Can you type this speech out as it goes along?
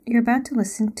You're about to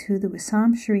listen to the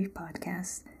Wisam Sharieff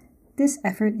podcast. This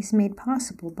effort is made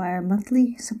possible by our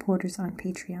monthly supporters on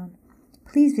Patreon.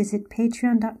 Please visit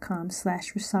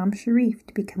patreon.com/Wisam Sharieff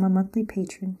to become a monthly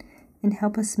patron and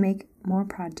help us make more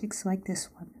projects like this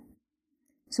one.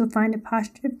 So find a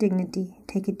posture of dignity,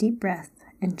 take a deep breath,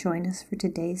 and join us for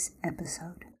today's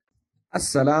episode.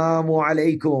 Assalamu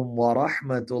alaikum wa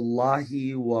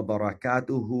rahmatullahi wa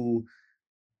barakatuhu.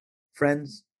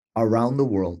 Friends around the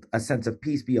world, a sense of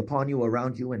peace be upon you,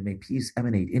 around you, and may peace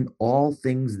emanate in all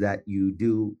things that you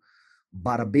do.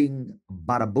 Bada bing,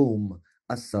 bada boom.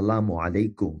 Assalamu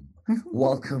alaikum.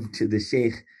 Welcome to the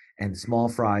Sheikh and Small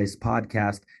Fries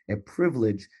podcast. A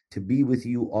privilege to be with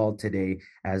you all today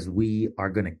as we are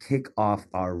going to kick off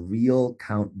our real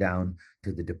countdown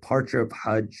to the departure of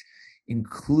Hajj.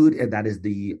 That is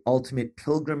the ultimate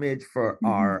pilgrimage for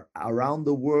our around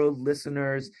the world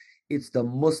listeners. It's the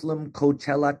Muslim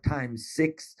Coachella times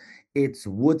 6. It's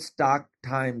Woodstock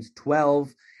times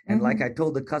 12. And like I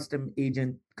told the custom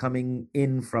agent coming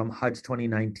in from Hajj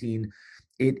 2019,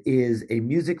 it is a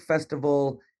music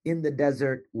festival in the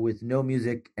desert with no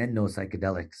music and no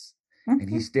psychedelics. And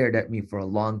he stared at me for a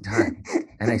long time.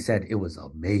 And I said, it was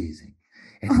amazing.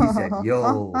 And he said,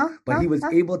 yo, but he was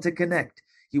able to connect.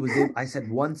 I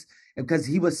said once, because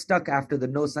he was stuck after the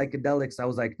no psychedelics, I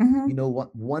was like, you know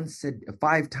what,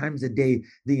 5 times a day,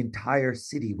 the entire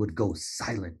city would go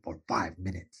silent for 5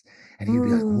 minutes. And he'd be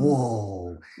like,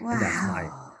 whoa. Wow. And that's my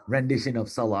rendition of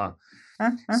Salah.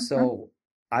 So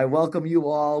I welcome you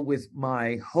all with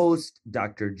my host,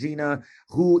 Dr. Gina,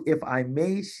 who, if I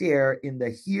may share in the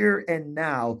here and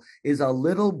now, is a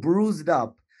little bruised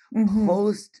up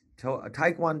post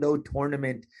Taekwondo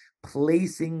tournament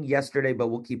placing yesterday, but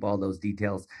we'll keep all those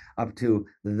details up to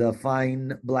the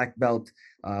fine black belt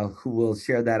who will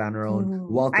share that on her own.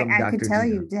 Welcome, Dr. I could tell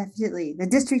Gina. you, definitely. The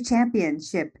district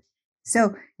championship.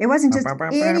 So it wasn't just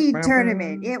any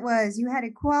tournament. It was, you had to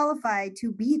qualify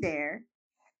to be there.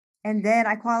 And then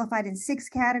I qualified in 6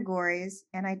 categories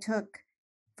and I took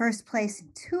first place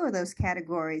in 2 of those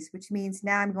categories, which means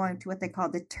now I'm going to what they call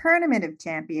the Tournament of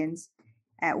Champions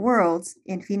at Worlds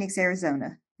in Phoenix,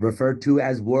 Arizona. Referred to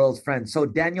as World's Friend. So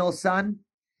Daniel's son,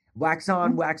 wax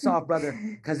on, wax off, brother,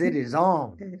 because it is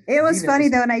on. It was funny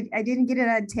though, and I didn't get it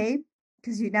on tape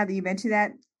because now that you mentioned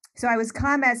that. So I was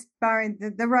combat sparring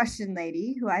the Russian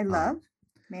lady who I love.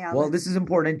 Well, this is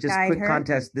important. Just quick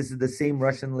context. This is the same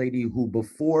Russian lady who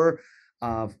before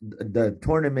the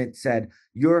tournament said,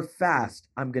 "You're fast.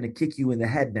 I'm going to kick you in the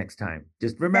head next time."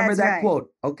 Just remember that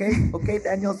quote. Okay. Okay,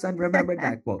 Daniel's son, remember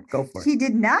that quote. Go for it. She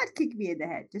did not kick me in the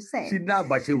head. Just saying. She did not,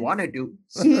 but she wanted to.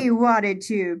 She wanted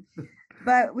to.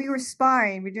 But we were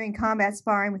sparring. We're doing combat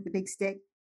sparring with the big stick.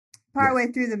 Partway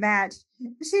through the match,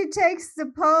 she takes the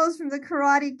pose from the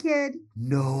Karate Kid.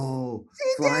 No.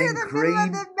 She did in the middle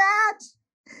of the match.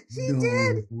 She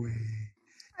did. Way.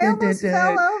 I almost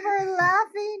fell over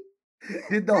laughing.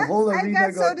 Did the whole arena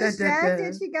I got so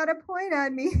distracted, she got a point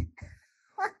on me.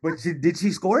 But did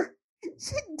she score?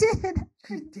 She did.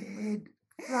 She did.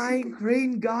 Flying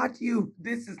Crane got you.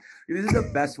 This is the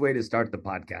best way to start the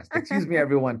podcast. Excuse me,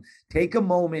 everyone. Take a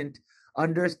moment.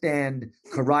 Understand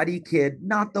Karate Kid,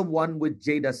 not the one with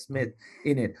Jada Smith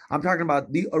in it. I'm talking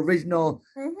about the original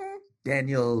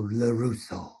Daniel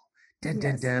LaRusso.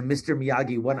 Mr.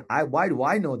 Miyagi. Why do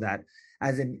I know that?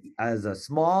 As a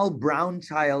small brown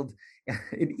child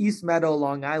in East Meadow,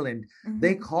 Long Island,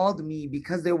 they called me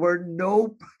because there were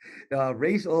no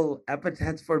racial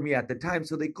epithets for me at the time.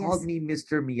 So they called me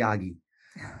Mr. Miyagi.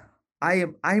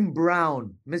 I'm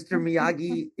brown. Mr.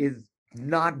 Miyagi is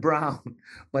not brown,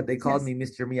 but they called me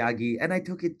Mr. Miyagi, and I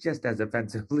took it just as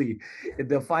offensively. In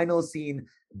the final scene,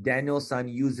 Daniel's son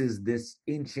uses this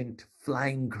ancient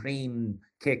flying crane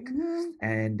kick,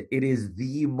 and it is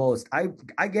the most,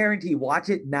 I guarantee, watch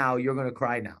it now, you're going to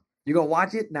cry now. You're going to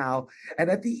watch it now, and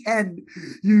at the end,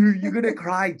 you're going to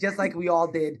cry just like we all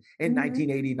did in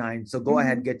 1989. So go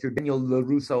ahead, get your Daniel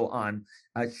LaRusso on.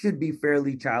 Should be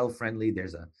fairly child-friendly.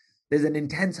 There's an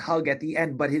intense hug at the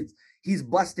end, but he's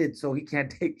busted, so he can't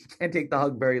take the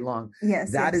hug very long.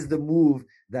 That is the move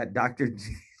that Dr.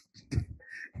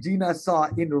 Gina saw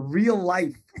in real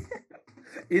life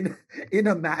in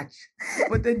a match.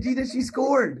 But then Gina, she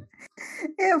scored.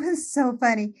 It was so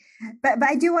funny. But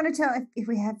I do want to tell, if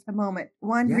we have a moment,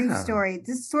 one brief story,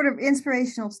 this sort of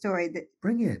inspirational story that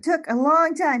took a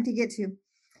long time to get to.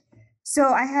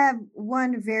 So I have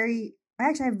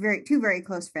two very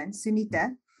close friends.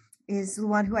 Sunita is the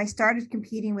one who I started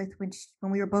competing with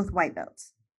when we were both white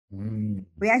belts.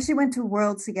 We actually went to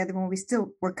Worlds together when we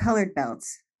still were colored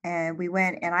belts. And we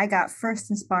went, and I got first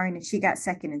in sparring and she got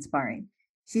second in sparring.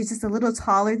 She's just a little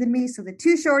taller than me. So the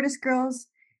 2 shortest girls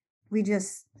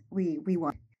we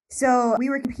won. So we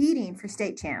were competing for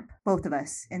state champ, both of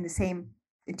us, in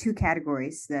two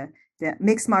categories, the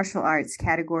mixed martial arts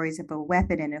categories of a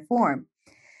weapon and a form.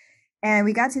 And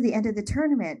we got to the end of the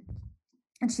tournament,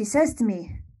 and she says to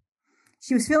me,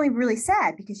 she was feeling really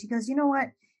sad because she goes, you know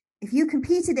what? If you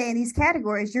compete today in these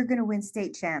categories, you're going to win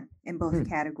state champ in both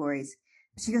categories.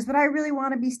 She goes, but I really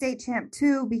want to be state champ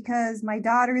too, because my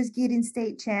daughter is getting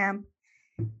state champ.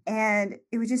 And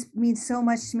it would just mean so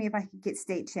much to me if I could get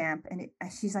state champ. And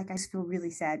she's like, I just feel really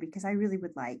sad because I really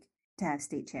would like to have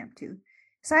state champ too.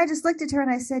 So I just looked at her and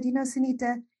I said, you know,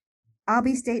 Sunita, I'll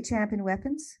be state champ in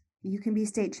weapons. You can be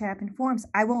state champ in forms.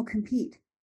 I won't compete.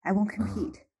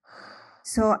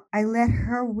 So I let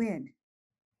her win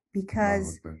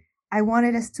because I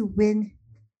wanted us to win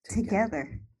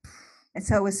together. And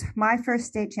so it was my first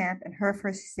state champ and her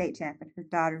first state champ and her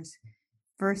daughter's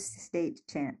first state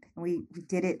champ. And we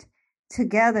did it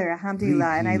together,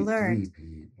 alhamdulillah. And I learned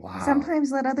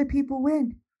sometimes let other people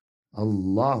win.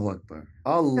 Allahu Akbar.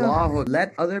 Allahu.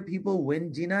 Let other people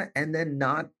win, Gina, and then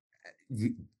not,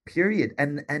 period.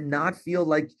 And not feel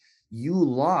like you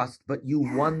lost, but you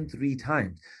won 3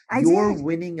 times. Your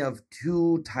winning of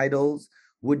 2 titles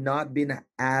would not been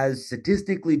as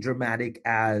statistically dramatic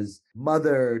as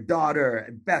mother, daughter,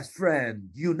 and best friend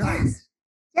unite.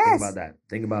 Yes.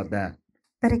 Think about that.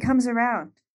 But it comes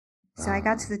around. So I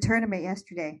got to the tournament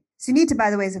yesterday. Sunita, by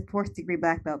the way, is a 4th degree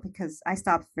black belt because I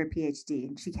stopped for a PhD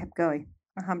and she kept going.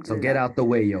 So get out the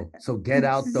way, yo. Get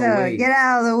out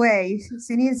the way.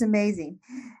 Sunita's amazing.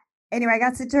 Anyway, I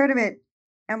got to the tournament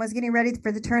and was getting ready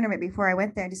for the tournament before I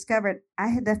went there and discovered I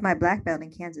had left my black belt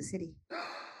in Kansas City.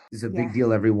 It's a big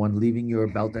deal, everyone. Leaving your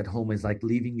belt at home is like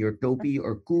leaving your topi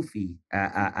or kufi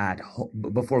at home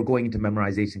before going into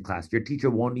memorization class. Your teacher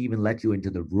won't even let you into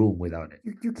the room without it.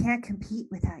 You can't compete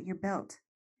without your belt.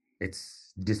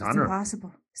 It's dishonor. It's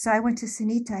impossible. So I went to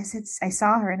Sunita. I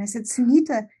saw her and I said,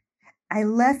 Sunita, I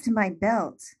left my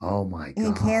belt. Oh my God.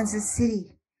 In Kansas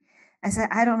City. I said,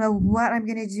 I don't know what I'm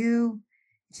going to do.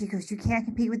 She goes, you can't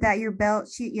compete without your belt.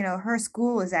 Her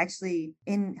school is actually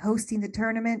in hosting the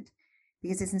tournament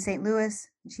because it's in St. Louis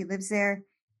and she lives there.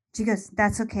 She goes,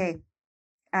 that's okay.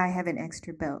 I have an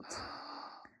extra belt.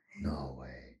 No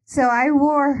way. So I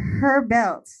wore her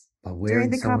belt during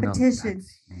the competition.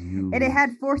 And it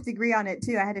had 4th degree on it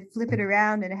too. I had to flip it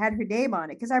around and it had her name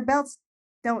on it because our belts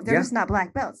they're just not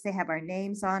black belts. They have our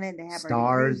names on it. They have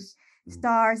stars.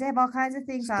 They have all kinds of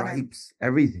things on it. Stripes,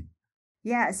 everything.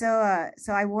 Yeah. So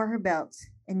I wore her belt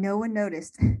and no one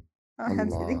noticed.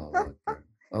 Allahu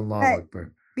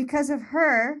Akbar. Because of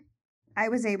her, I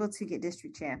was able to get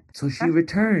district champ. So she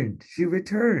returned. You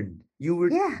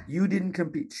didn't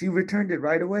compete. She returned it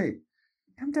right away.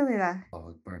 Alhamdulillah.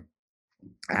 Allahu Akbar.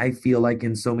 I feel like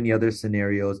in so many other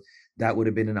scenarios, that would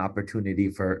have been an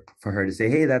opportunity for her to say,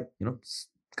 hey, that,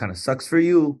 kind of sucks for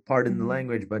you, pardon the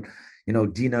language, but,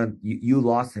 Gina, you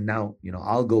lost and now,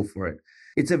 I'll go for it.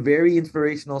 It's a very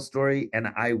inspirational story. And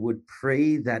I would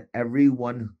pray that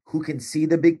everyone who can see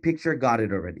the big picture got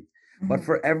it already. But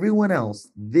for everyone else,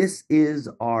 this is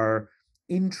our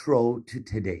intro to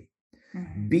today.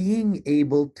 Being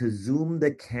able to zoom the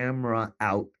camera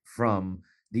out from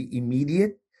the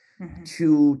immediate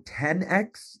to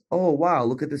 10x. Oh, wow.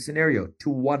 Look at the scenario. To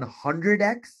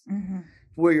 100x,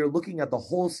 where you're looking at the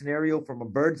whole scenario from a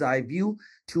bird's eye view,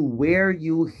 to where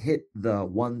you hit the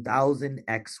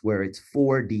 1000x, where it's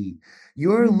 4D.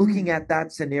 You're looking at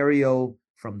that scenario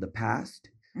from the past.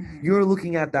 You're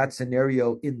looking at that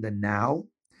scenario in the now,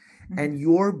 and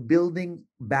you're building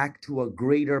back to a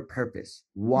greater purpose.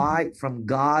 Why? From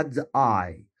God's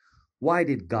eye. Why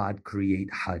did God create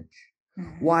Hajj?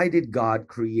 Why did God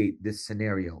create this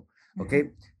scenario? Okay,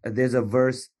 there's a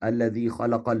verse, الَّذِي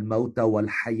خَلَقَ الْمَوْتَ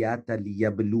وَالْحَيَاةَ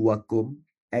لِيَبْلُوَكُمْ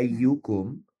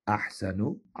أَيُّكُمْ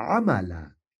أَحْسَنُ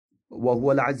عَمَلًا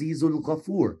وَهُوَ الْعَزِيزُ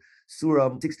الْغَفُورُ.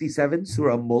 Surah 67,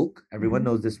 Surah Mulk. Everyone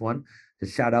knows this one.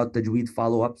 Just shout out Tajweed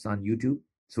follow-ups on YouTube.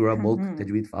 Surah Mulk,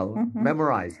 Tajweed follow-up.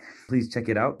 Memorize. Please check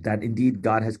it out. That indeed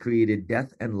God has created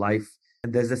death and life.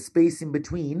 And there's a space in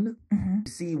between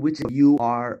to see which of you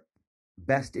are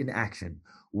best in action.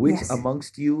 Which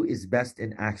amongst you is best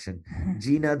in action?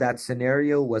 Gina, that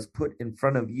scenario was put in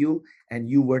front of you and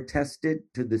you were tested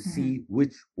to see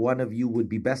which one of you would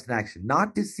be best in action.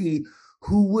 Not to see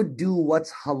who would do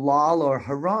what's halal or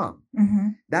haram.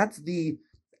 That's the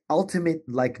ultimate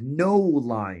no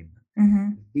line.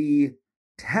 The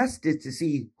test is to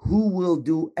see who will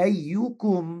do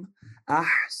ayyukum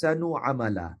ahsanu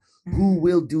amala, who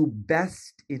will do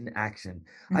best in action.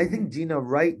 I think, Gina,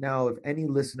 right now, if any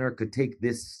listener could take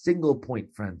this single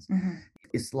point, friends,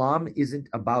 Islam isn't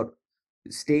about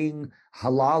staying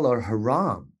halal or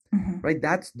haram. right?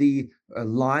 That's the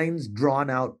lines drawn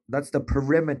out. That's the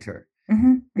perimeter.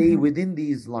 Stay within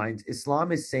these lines.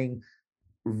 Islam is saying,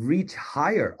 reach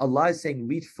higher. Allah is saying,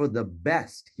 reach for the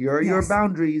best. Here are your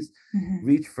boundaries.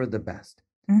 Reach for the best.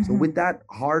 So with that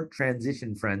hard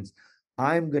transition, friends,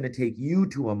 I'm going to take you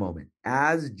to a moment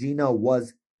as Gina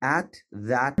was at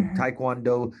that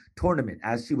Taekwondo tournament,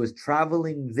 as she was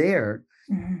traveling there.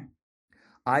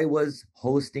 I was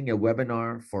hosting a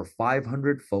webinar for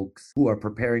 500 folks who are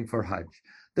preparing for Hajj.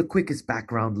 The quickest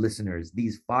background, listeners,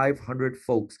 these 500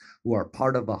 folks who are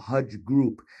part of a Hajj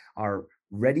group are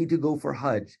ready to go for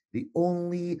Hajj. The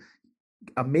only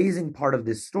amazing part of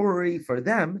this story for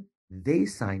them, they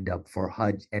signed up for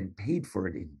Hajj and paid for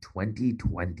it in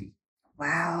 2020.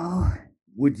 Wow.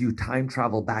 Would you time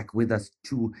travel back with us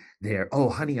to there? Oh,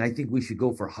 honey, I think we should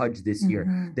go for Hajj this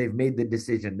year. They've made the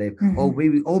decision.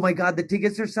 Oh my God, the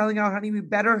tickets are selling out, honey. We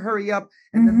better hurry up.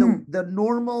 And then the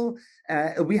normal,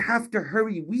 we have to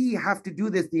hurry. We have to do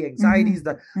this. The anxieties,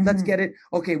 let's get it.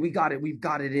 Okay, we got it. We've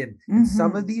got it in. And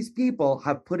some of these people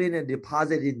have put in a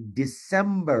deposit in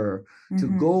December to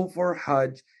go for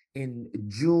Hajj in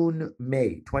June,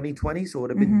 May 2020. So it would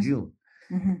have been June.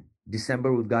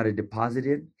 December, we've got a deposit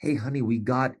in. Hey, honey, we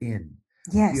got in.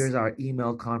 Yes. Here's our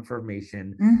email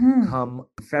confirmation. Come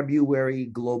February,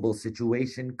 global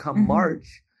situation. Come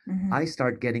March, I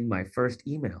start getting my first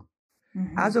email.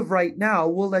 As of right now,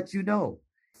 we'll let you know.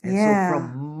 And so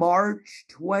from March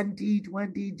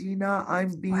 2020, Gina, I'm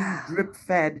being drip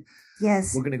fed.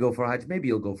 Yes. We're going to go for Hajj. Maybe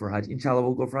you'll go for Hajj. Inshallah,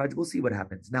 we'll go for Hajj. We'll see what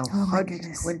happens. Now, Hajj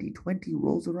 2020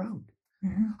 rolls around.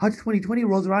 Hajj 2020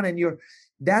 rolls around and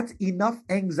that's enough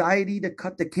anxiety to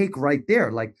cut the cake right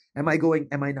there. Like, am I going?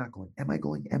 Am I not going? Am I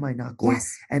going? Am I not going?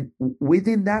 Yes. And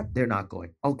within that, they're not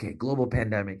going. Okay, global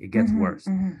pandemic, it gets worse.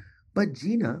 But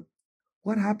Gina,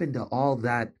 what happened to all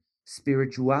that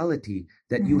spirituality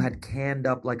that you had canned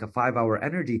up like a 5-hour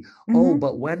energy? Oh,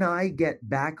 but when I get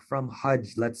back from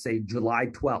Hajj, let's say July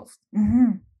 12th,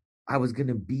 I was going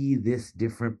to be this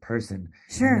different person.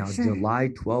 Sure, and now July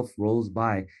 12th rolls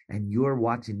by and you're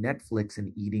watching Netflix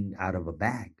and eating out of a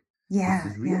bag. Yeah.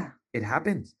 This is real. It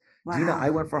happens. Wow. Gina, I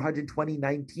went for Hajj in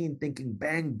 2019 thinking,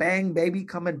 bang, bang, baby,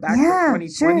 coming back for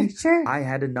 2020. Sure. I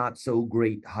had a not so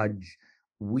great Hajj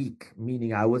week,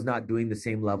 meaning I was not doing the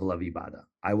same level of ibadah.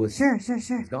 I was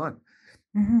It's gone.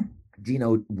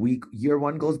 Gina, year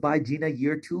 1 goes by. Gina,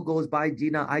 year 2 goes by.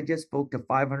 Gina, I just spoke to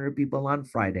 500 people on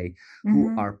Friday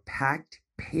who are packed,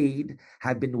 paid,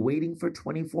 have been waiting for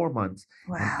 24 months.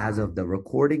 Wow. And as of the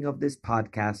recording of this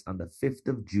podcast on the 5th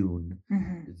of June,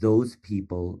 those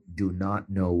people do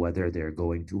not know whether they're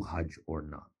going to Hajj or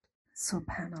not.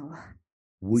 Subhanallah.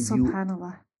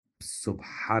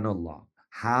 Subhanallah.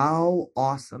 How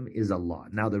awesome is Allah?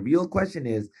 Now, the real question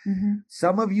is,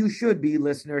 some of you should be,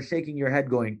 listeners, shaking your head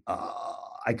going,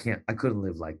 I couldn't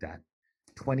live like that.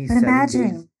 27 But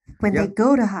imagine days. when they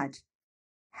go to Hajj,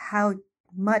 how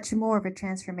much more of a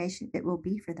transformation it will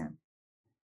be for them.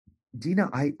 Gina,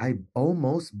 I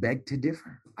almost beg to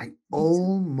differ. Please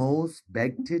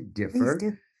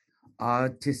do.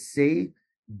 To say,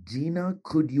 Gina,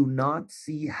 could you not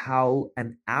see how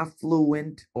an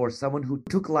affluent or someone who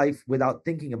took life without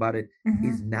thinking about it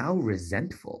is now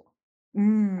resentful?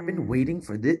 I've been waiting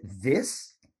for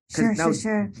this.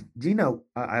 Sure. Gina,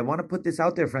 I want to put this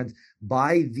out there, friends.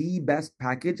 Buy the best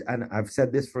package, and I've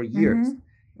said this for years.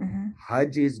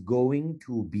 Hajj is going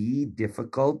to be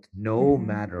difficult no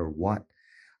matter what.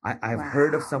 I've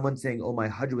heard of someone saying, oh, my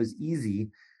Hajj was easy.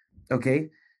 Okay,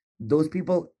 those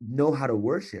people know how to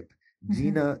worship.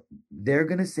 Gina, they're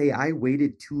going to say, I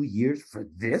waited 2 years for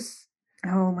this.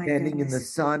 Oh my Standing goodness. in the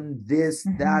sun, this,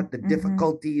 that, the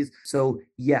difficulties. So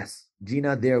yes,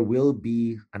 Gina, there will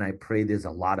be, and I pray there's a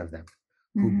lot of them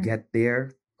who get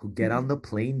there, who get on the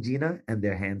plane, Gina, and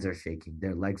their hands are shaking.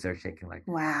 Their legs are shaking like,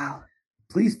 wow.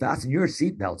 Please fasten your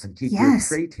seatbelts and keep your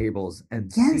tray tables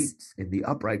and seats in the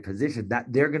upright position. That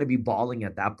they're going to be bawling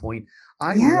at that point.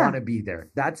 I want to be there.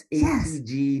 That's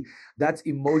ATG. That's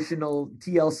emotional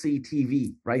TLC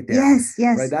TV right there. Yes.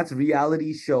 Right. That's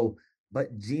reality show.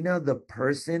 But Gina, the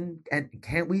person, and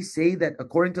can't we say that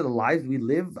according to the lives we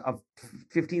live of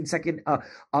 15-second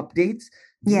updates,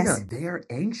 Gina, they're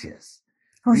anxious.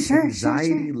 Oh, the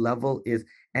anxiety level is,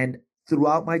 and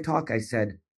throughout my talk, I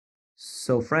said,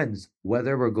 so friends,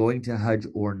 whether we're going to Hajj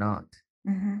or not,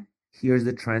 here's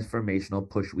the transformational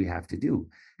push we have to do.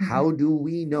 How do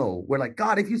we know? We're like,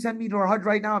 God, if you send me to a Hajj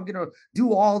right now, I'm going to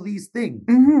do all these things.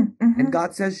 And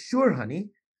God says, sure, honey,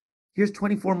 here's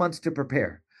 24 months to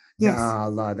prepare. Yes. Nah,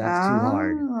 Allah, that's too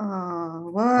hard.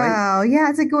 Oh, wow. Right? Yeah,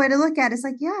 it's a good way to look at it. It's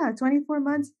like, 24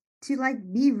 months to like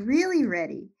be really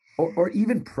ready. or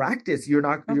even practice.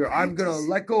 I'm going to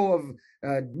let go of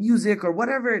music or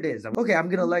whatever it is. Okay, I'm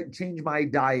going to change my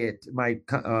diet, my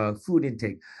food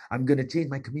intake. I'm going to change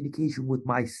my communication with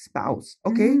my spouse.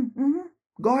 Okay,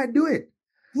 go ahead, do it.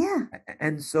 Yeah.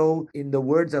 And so in the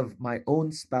words of my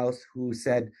own spouse who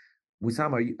said,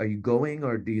 Wisam, are you going,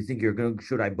 or do you think you're going?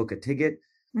 Should I book a ticket?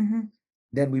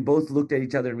 Then we both looked at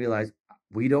each other and realized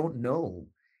we don't know.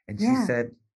 And she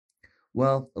said,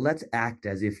 well, let's act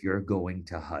as if you're going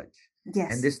to Hajj.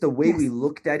 Yes. And this, the way we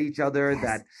looked at each other,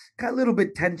 that got a little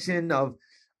bit tension of,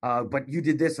 but you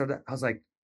did this or that. I was like,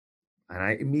 and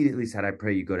I immediately said, I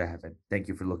pray you go to heaven. Thank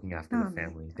you for looking after the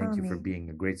family. Thank you for being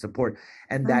a great support.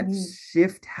 And that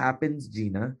shift happens,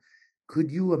 Gina. Could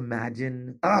you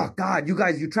imagine? Oh God, you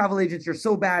guys, you travel agents, you're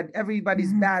so bad.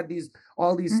 Everybody's bad.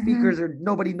 All these speakers are,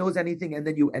 nobody knows anything. And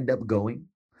then you end up going.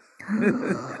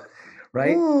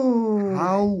 Right? Ooh.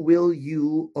 How will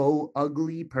you, oh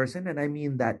ugly person? And I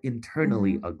mean that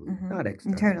internally ugly, not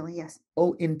externally. Internally, yes.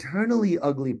 Oh, internally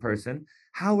ugly person.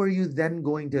 How are you then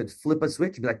going to flip a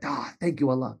switch and be like, thank you,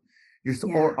 Allah.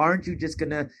 Or aren't you just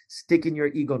gonna stick in your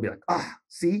ego and be like,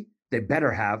 see, they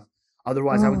better have.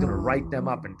 Otherwise, I was gonna write them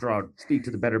up and speak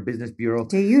to the Better Business Bureau.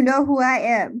 Do you know who I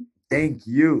am? Thank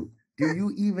you. Do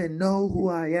you even know who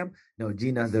I am? No,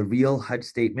 Gina, the real Hajj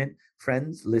statement,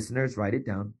 friends, listeners, write it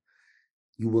down.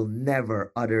 You will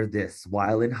never utter this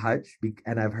while in Hajj,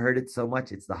 and I've heard it so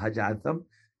much. It's the Hajj anthem.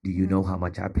 Do you know how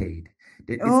much I paid?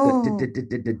 Do you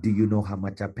know how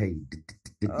much I paid?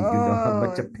 Do you know how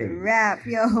much I paid? Rap,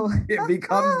 yo. It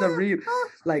becomes the real,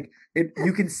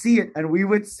 you can see it, and we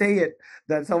would say it,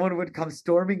 that someone would come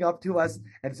storming up to us,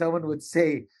 and someone would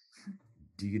say,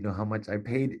 do you know how much I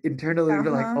paid? Internally, we'd be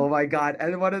like, oh my God.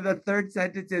 And one of the third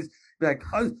sentences, be like,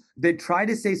 oh, they try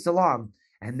to say salam.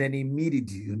 And then immediately,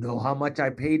 do you know how much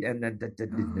I paid? And then,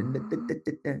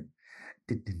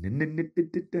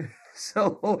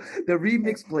 so the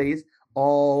remix plays.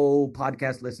 All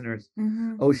podcast listeners,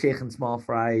 oh Sheikh and Small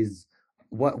Fries,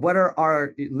 what are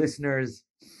our listeners?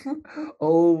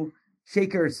 Oh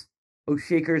shakers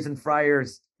and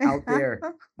fryers out there,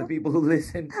 the people who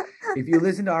listen. If you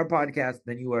listen to our podcast,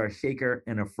 then you are a shaker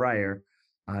and a fryer.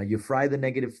 You fry the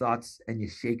negative thoughts and you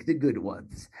shake the good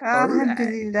ones.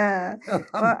 Alhamdulillah.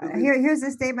 Well, here's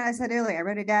the statement I said earlier. I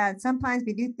wrote it down. Sometimes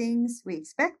we do things, we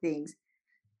expect things,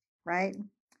 right?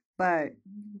 But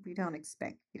we don't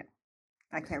expect,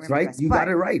 I can't remember. Right? You got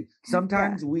it right.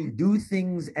 Sometimes we do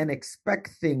things and expect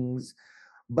things,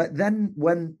 but then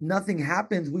when nothing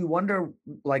happens, we wonder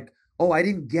like, oh, I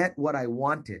didn't get what I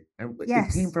wanted. And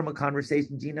it came from a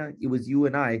conversation, Gina. It was you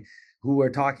and I who were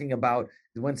talking about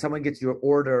when someone gets your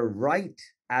order right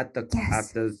at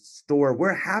the store,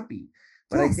 we're happy.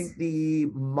 But I think the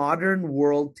modern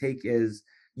world take is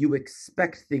you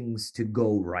expect things to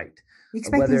go right.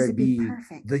 Whether it be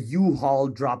the U-Haul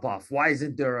drop-off. Why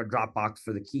isn't there a drop box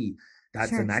for the key?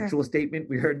 That's an actual statement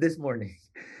we heard this morning.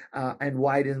 And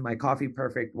why isn't my coffee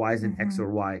perfect? Why isn't X or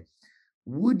Y?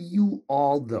 Would you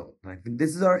all, though, I think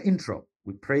this is our intro.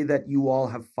 We pray that you all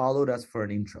have followed us for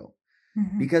an intro.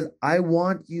 Because I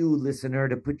want you, listener,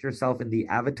 to put yourself in the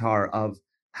avatar of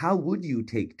how would you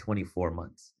take 24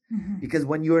 months? Because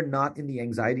when you're not in the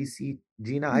anxiety seat,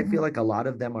 Gina, I feel like a lot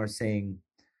of them are saying,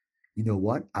 you know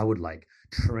what? I would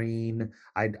train.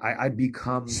 I'd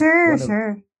become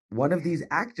one of these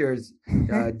actors.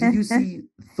 Did you see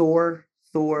Thor,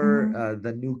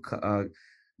 the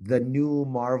new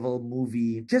Marvel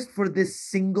movie, just for this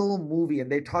single movie?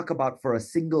 And they talk about for a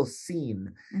single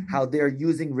scene, how they're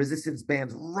using resistance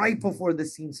bands right before the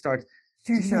scene starts.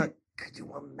 Gina, could you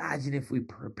imagine if we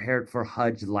prepared for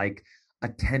Hajj like a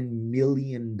 $10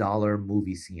 million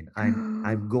movie scene?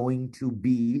 I'm going to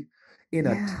be in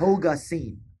a toga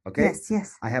scene. Okay.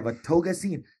 Yes. I have a toga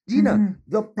scene. Gina,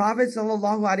 the Prophet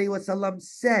ﷺ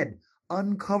said,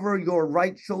 uncover your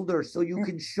right shoulder so you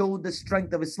can show the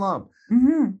strength of Islam.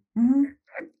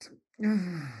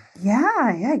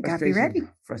 Yeah, gotta be ready.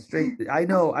 Frustration. I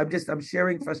know. I'm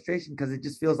sharing frustration because it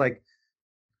just feels like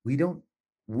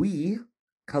we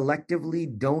collectively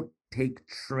don't take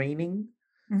training,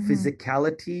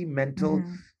 physicality, mental,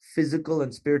 physical,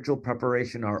 and spiritual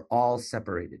preparation are all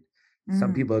separated.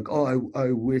 Some people are like, oh,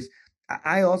 I wish.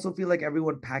 I also feel like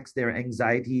everyone packs their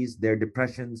anxieties, their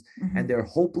depressions, and their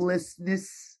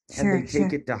hopelessness, and they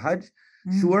take it to Hajj.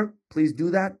 Sure, please do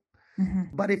that.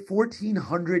 But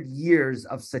 1,400 years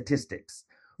of statistics.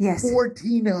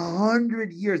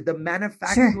 1,400 years. The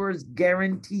manufacturer's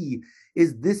guarantee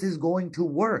is this is going to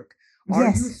work. Are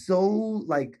you so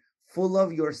full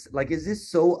of your, is this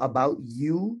so about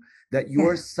you that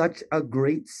you're such a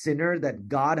great sinner that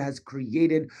God has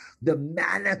created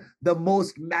the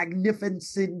most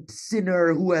magnificent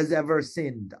sinner who has ever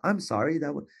sinned. I'm sorry,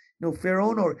 that would no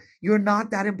Pharaoh, or you're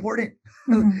not that important.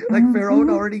 Like Pharaoh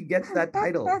already gets that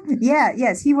title.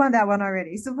 Yes, he won that one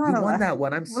already. He won that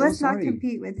one. I'm so let's sorry. not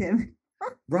compete with him.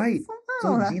 Right.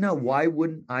 So Gina, why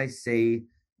wouldn't I say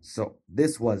so?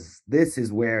 This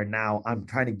is where now I'm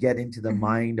trying to get into the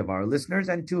mind of our listeners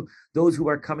and to those who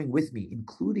are coming with me,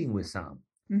 including Wisam.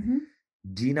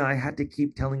 Gina, I had to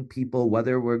keep telling people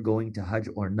whether we're going to Hajj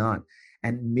or not.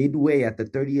 And midway at the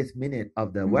 30th minute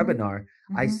of the webinar,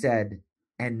 I said,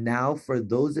 and now for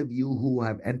those of you who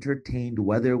have entertained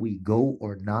whether we go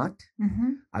or not,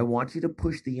 I want you to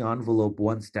push the envelope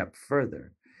one step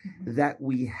further. That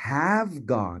we have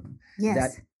gone,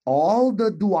 that all the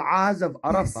du'as of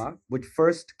Arafah, which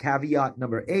first caveat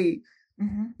number 8,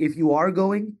 if you are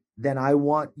going, then I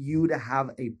want you to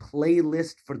have a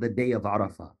playlist for the day of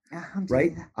Arafah,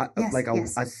 right? Like a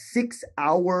 6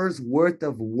 hours worth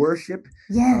of worship,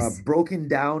 broken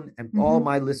down. And all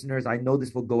my listeners, I know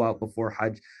this will go out before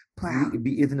Hajj.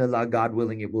 Bi-idhnillah, God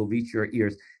willing, it will reach your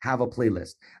ears. Have a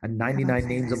playlist. 99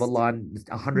 names of Allah,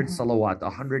 100 salawat,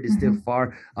 100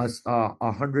 istighfar,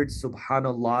 100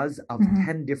 subhanallahs of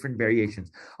 10 different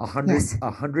variations, 100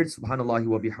 subhanallah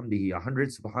wa bihamdihi, 100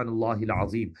 subhanallah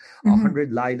al-azim,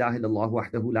 100 la ilaha illallah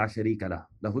wahdahu la sharika lah,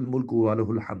 lahul mulku wa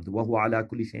lahul hamd, wa huwa ala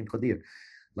kulli shay'in qadir.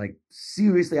 Like,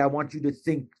 seriously, I want you to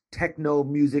think techno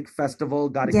music festival.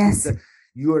 Gotta keep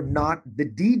you're not, the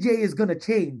DJ is gonna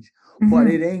change, but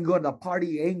the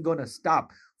party ain't gonna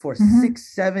stop for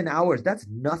 6-7 hours. That's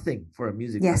nothing for a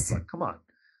music festival. Come on.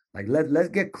 Like, let's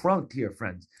get crunked here,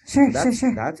 friends. Sure.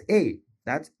 That's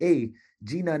A.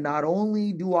 Gina, not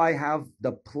only do I have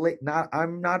the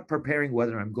I'm not preparing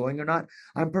whether I'm going or not.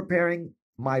 I'm preparing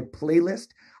my playlist.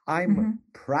 I'm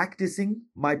practicing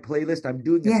my playlist. I'm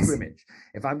doing a scrimmage.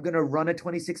 If I'm going to run a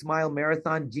 26-mile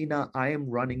marathon, Gina, I am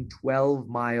running 12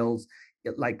 miles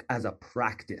like as a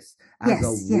practice, as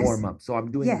a warm-up. So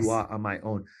I'm doing dua on my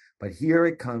own. But here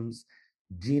it comes,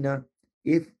 Gina.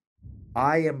 If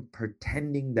I am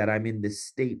pretending that I'm in this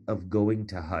state of going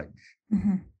to Hajj,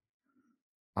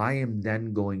 I am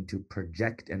then going to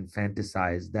project and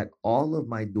fantasize that all of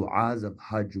my du'as of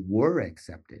Hajj were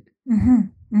accepted.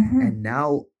 And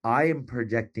now I am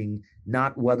projecting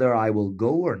not whether I will go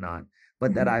or not,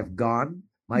 but that I've gone.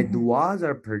 My du'as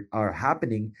are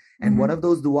happening. And one of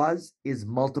those du'as is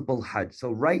multiple Hajj.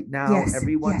 So right now,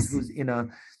 everyone who's in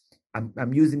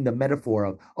I'm using the metaphor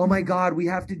of, oh my God, we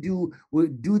have to do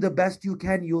the best you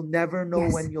can. You'll never know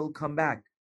when you'll come back.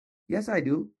 Yes, I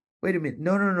do. Wait a minute.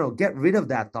 No. Get rid of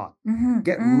that thought.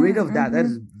 Get rid of that. That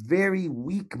is very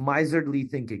weak, miserly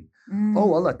thinking.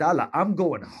 Oh, Allah Ta'ala, I'm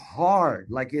going hard.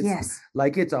 Like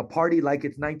it's a party, like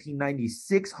it's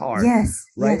 1996 hard.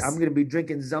 Right? I'm going to be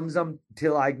drinking Zamzam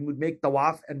till I make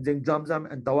tawaf and then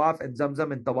Zamzam and tawaf and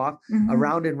Zamzam and tawaf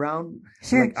around and round.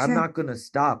 I'm not going to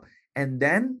stop. And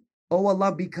then, oh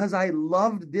Allah, because I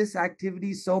loved this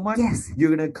activity so much,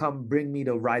 you're going to come bring me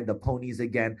to ride the ponies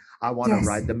again. I want to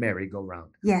ride the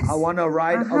merry-go-round. I want to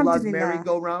ride Allah's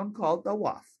merry-go-round called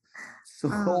tawaf.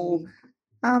 So,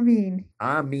 Ameen.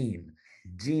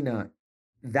 Gina,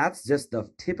 that's just the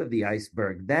tip of the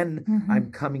iceberg. Then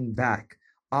I'm coming back.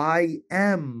 I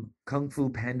am Kung Fu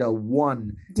Panda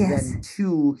 1, then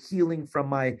 2, healing from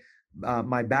my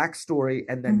backstory,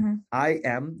 and then I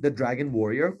am the Dragon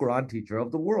Warrior, Quran teacher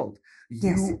of the world.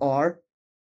 You are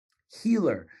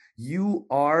healer. You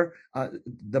are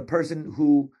the person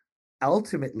who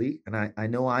ultimately, and I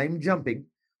know I'm jumping,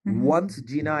 once,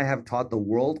 Gina, I have taught the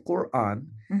world Quran,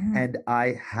 and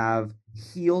I have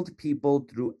healed people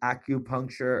through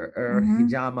acupuncture or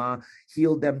hijama,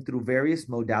 healed them through various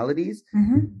modalities.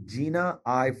 Gina,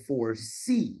 I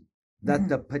foresee that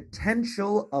the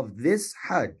potential of this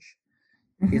Hajj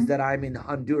is that I'm in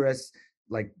Honduras,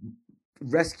 like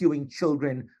rescuing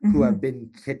children who have been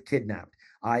kidnapped.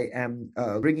 I am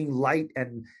bringing light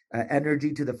and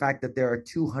energy to the fact that there are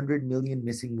 200 million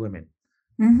missing women.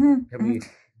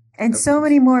 And so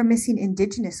many more missing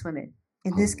indigenous women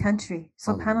in this country.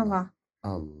 SubhanAllah.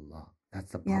 Allah.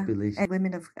 That's the population. And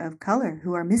women of color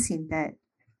who are missing that.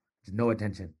 No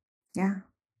attention. Yeah.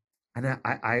 And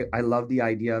I love the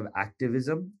idea of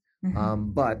activism,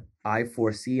 but I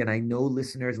foresee, and I know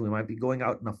listeners, we might be going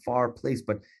out in a far place,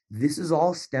 but this is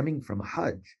all stemming from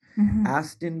Hajj.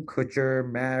 Ashton Kutcher,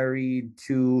 married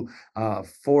to a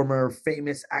former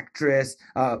famous actress,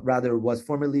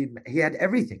 he had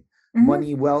everything,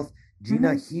 money, wealth.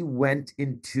 Gina, he went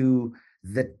into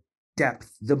the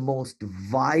depth, the most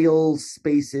vile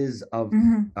spaces of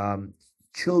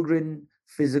children,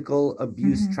 physical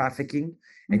abuse, Mhm. trafficking,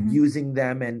 and Mhm. using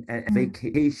them and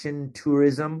vacation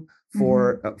tourism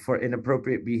for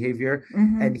inappropriate behavior.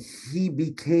 And Mhm. he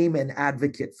became an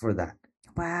advocate for that.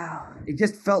 Wow. It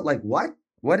just felt like,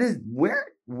 what is, where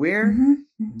Mhm.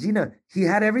 Mhm. Gina, he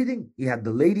had everything. He had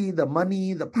the lady, the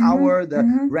money, the Mhm. power, the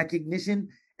Mhm. recognition.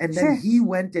 And then Sure. he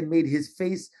went and made his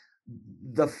face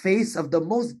the face of the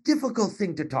most difficult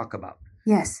thing to talk about.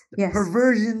 Yes. Yes.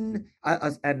 Perversion.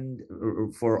 And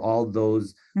for all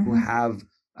those who Mhm. have,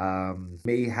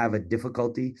 may have a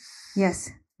difficulty, Yes.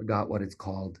 forgot what it's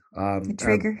called. A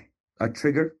trigger. A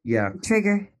trigger. Yeah. A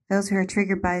trigger. Those who are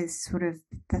triggered by sort of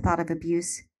the thought of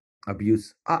abuse.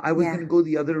 Abuse. I was going Yeah. to go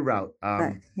the other route.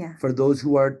 But yeah. For those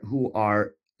who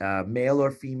are male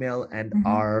or female and Mhm.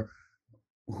 are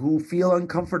who feel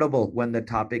uncomfortable when the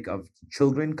topic of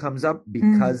children comes up Mm.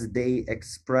 because they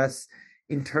express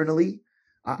internally.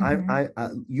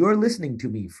 Mhm. You're listening to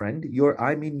me, friend.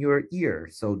 I'm in your ear,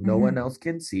 so no one Mhm. else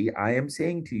can see. I am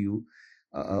saying to you,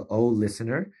 oh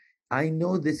listener, I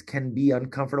know this can be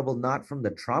uncomfortable, not from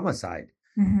the trauma side.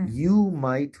 Mhm. You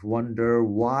might wonder,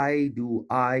 why do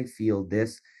I feel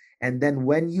this? And then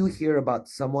when you hear about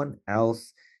someone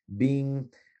else being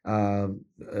uh,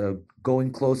 uh,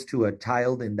 going close to a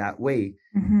child in that way,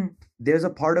 Mhm. there's a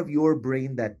part of your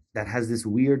brain that has this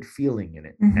weird feeling in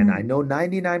it. And I Mhm. know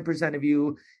 99% of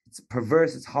you, it's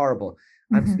perverse, it's horrible.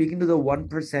 I'm Mhm. speaking to the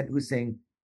 1% who's saying,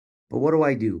 but what do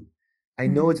I do? I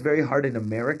know Mhm. it's very hard in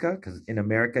America, because in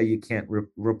America you can't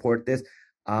report this.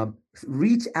 Um,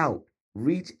 reach out,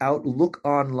 look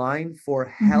online for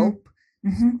Mhm. help,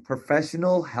 Mhm.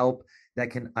 professional help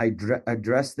that can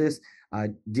address this.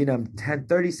 Gina,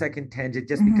 30-second tangent,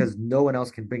 just Mhm. because no one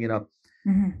else can bring it up.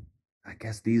 Mhm. I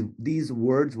guess these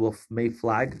words may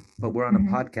flag, but we're on a Mhm.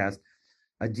 podcast.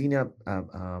 Gina,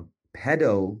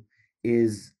 pedo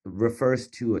refers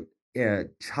to a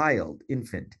child,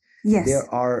 infant. Yes. There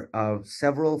are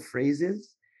several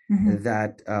phrases Mhm.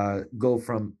 that go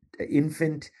from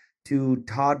infant to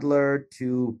toddler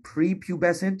to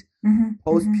prepubescent, Mhm. Mhm.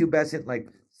 post-pubescent, like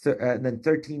and then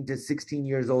 13 to 16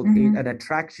 years old, an Mhm.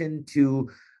 attraction to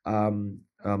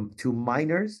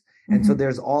minors. And so Mhm.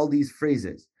 there's all these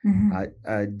phrases.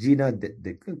 Mhm. Gina,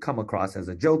 they could come across as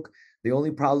a joke. The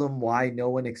only problem why no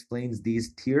one explains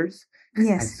these tears, as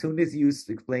Yes. soon as you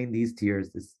explain these tears,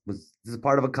 this is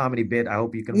part of a comedy bit. I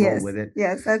hope you can roll Yes. with it.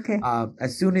 Yes. Okay.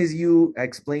 As soon as you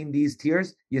explain these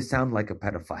tears, you sound like a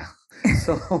pedophile.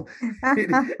 So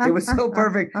it was so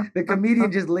perfect. The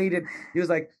comedian just laid it. He was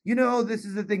like, this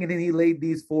is the thing. And then he laid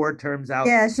these 4 terms out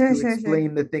Yeah. Sure. to Sure. Sure.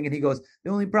 explain the thing. And he goes,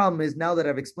 the only problem is, now that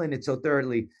I've explained it so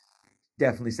thoroughly,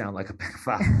 definitely sound like a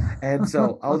pedophile. And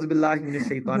so, A'udhu Billahi Minash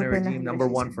Shaitanir Rajim, number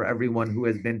 1, for everyone who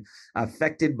has been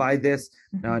affected by this.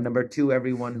 Number 2,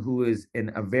 everyone who is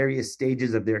in various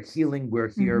stages of their healing, we're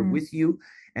here with you.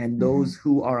 And those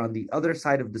who are on the other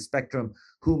side of the spectrum,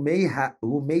 who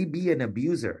may be an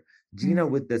abuser. Gina,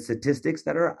 with the statistics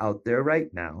that are out there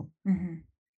right now,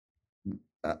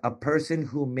 a person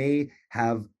who may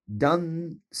have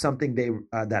done something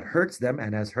that hurts them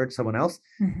and has hurt someone else,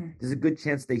 there's a good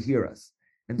chance they hear us.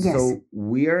 And Yes. so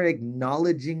we are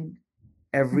acknowledging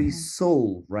every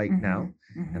soul right now.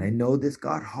 And I know this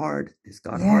got hard.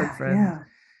 Yeah. Friend.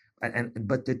 Yeah.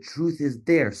 But the truth is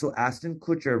there. So Ashton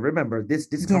Kutcher, remember this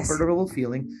Yes. discomfortable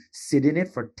feeling, sit in it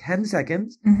for 10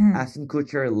 seconds. Ashton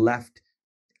Kutcher left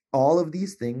all of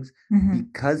these things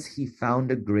because he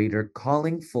found a greater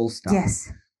calling, full stop.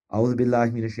 Yes. A'udhu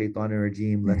billahi minash shaitanir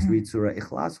rajim. Let's read Surah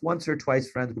Ikhlas once or twice,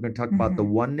 friends. We're going to talk about the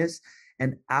oneness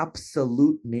and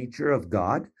absolute nature of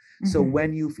God. So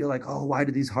when you feel like, oh, why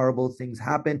do these horrible things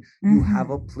happen? You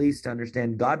have a place to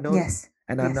understand. God knows. Yes.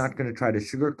 And I'm not going to try to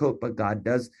sugarcoat, but God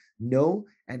does know.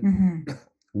 And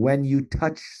when you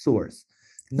touch source,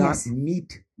 not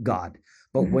meet God,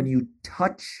 but when you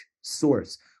touch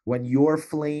source, when your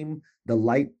flame,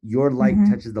 your light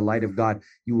touches the light of God,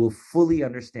 you will fully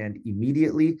understand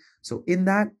immediately. So in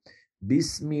that,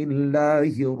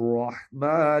 Bismillahir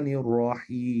Rahmanir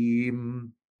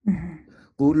Rahim.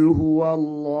 قل هو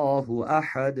الله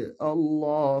أحد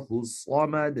الله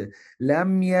الصمد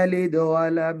لم يلد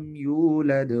ولم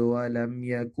يولد ولم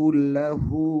يكن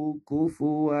له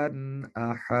كفوا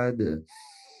أحد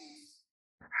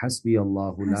حسبي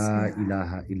الله لا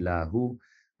إله إلا هو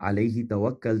عليه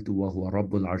توكلت وهو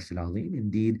رب العرش العظيم.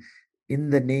 Indeed, in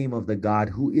the name of the God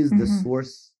who is the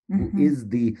source, who is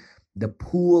the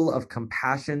pool of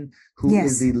compassion, who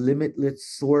is the limitless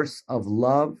source of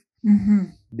love.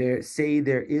 There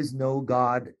is no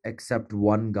God except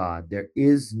one God. There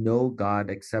is no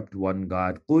God except one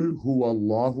God. Qul huwa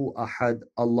Allahu ahad.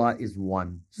 Allah is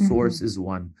one. Source is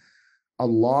one.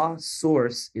 Allah,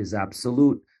 source, is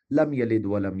absolute. Lam yalid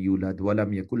wa lam yulad wa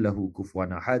lam yakul lahu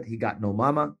kufuwan ahad. He got no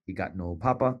mama, he got no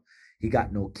papa, he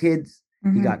got no kids,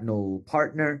 he got no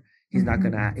partner. He's not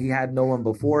gonna. He had no one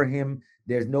before him.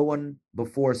 There's no one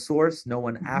before source, no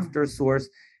one after source.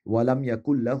 Wa lam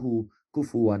yakul lahu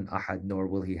kufuwan ahad. Nor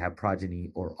will he have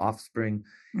progeny or offspring.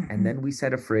 And then we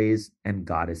said a phrase, and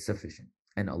God is sufficient,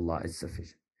 and Allah is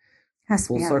sufficient.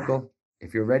 Full circle.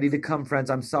 If you're ready to come,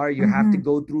 friends, I'm sorry you have to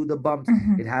go through the bumps.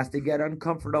 It has to get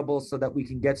uncomfortable so that we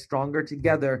can get stronger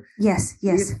together. Yes.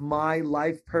 If my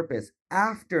life purpose,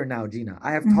 after now, Gina,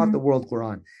 I have taught the world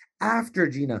Quran. After,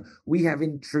 Gina, we have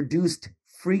introduced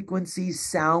frequency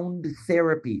sound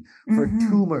therapy for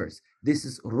tumors. This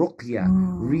is ruqya,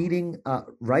 reading,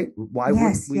 right? Why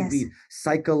wouldn't we be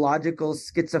psychological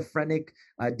schizophrenic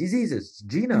diseases?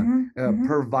 Gina,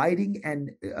 providing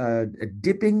and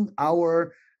dipping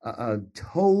our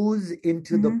toes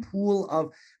into the pool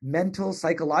of mental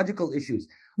psychological issues.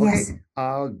 Okay,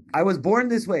 I was born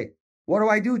this way. What do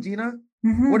I do, Gina?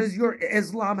 What does your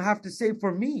Islam have to say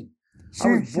for me? I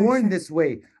was born this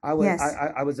way. I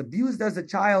was abused as a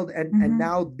child, and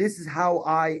now this is how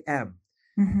I am.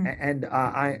 And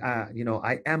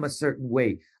I am a certain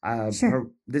way.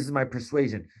 This is my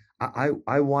persuasion.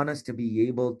 I want us to be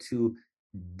able to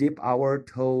dip our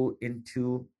toe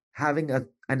into having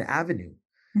an avenue.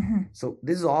 So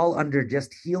this is all under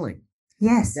just healing.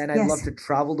 Yes. Then I'd love to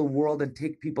travel the world and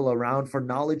take people around for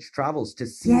knowledge travels to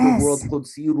see the world.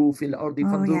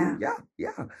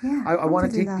 I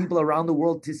want to take people around the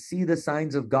world to see the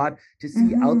signs of God, to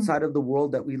see outside of the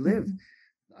world that we live.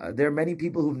 There are many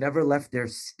people who've never left their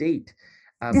state.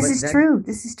 This is true.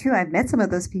 This is true. I've met some of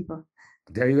those people.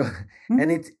 There you go.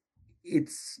 And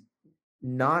it's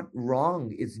not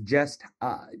wrong. It's just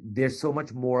there's so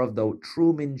much more of the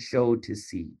Truman Show to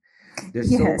see.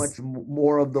 There's so much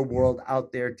more of the world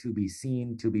out there to be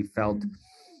seen, to be felt.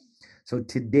 So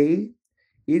today,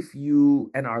 if you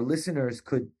and our listeners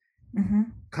could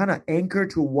kind of anchor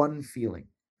to one feeling,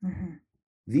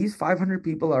 these 500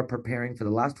 people are preparing for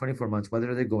the last 24 months,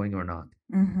 whether they're going or not.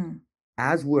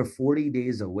 As we're 40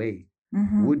 days away,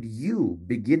 would you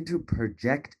begin to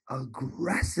project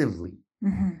aggressively?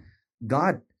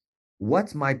 God,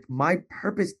 what's my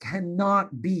purpose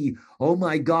cannot be, oh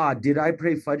my God, did I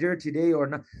pray Fajr today or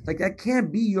not? Like that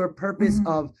can't be your purpose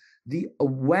of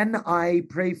when I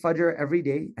pray Fajr every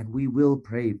day, and we will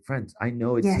pray, friends. I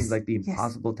know it seems like the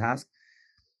impossible task.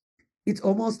 It's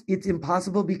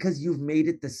impossible because you've made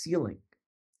it the ceiling.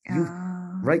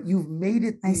 Right? You've made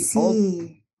it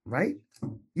right?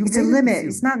 It's a limit.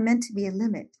 It's not meant to be a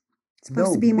limit. It's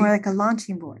supposed to be more like a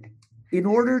launching board. In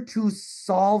order to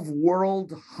solve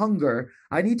world hunger,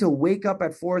 I need to wake up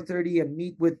at 4:30 and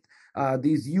meet with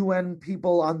these UN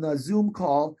people on the Zoom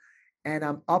call, and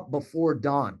I'm up before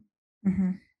dawn.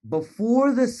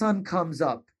 Before the sun comes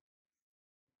up,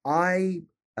 I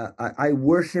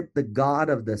worship the God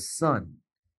of the sun.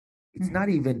 It's not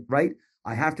even, right?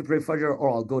 I have to pray Fajr or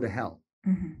I'll go to hell.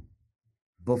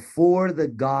 Before the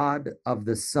God of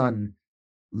the sun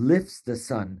lifts the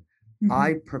sun,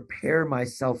 I prepare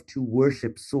myself to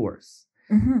worship source.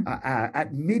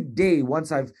 At midday,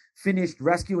 once I've finished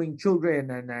rescuing children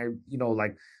and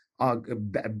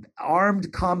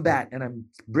armed combat and I'm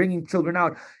bringing children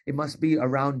out, it must be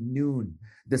around noon.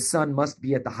 The sun must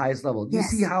be at the highest level. You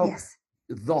see how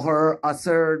Dhuhr,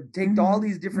 Asr, take all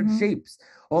these different shapes.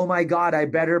 Oh my God, I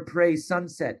better pray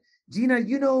sunset. Gina,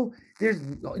 there's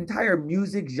entire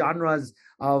music genres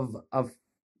of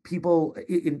people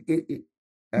in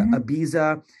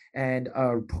Ibiza and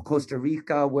Costa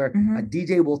Rica, where a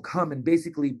DJ will come and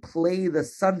basically play the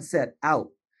sunset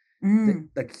out,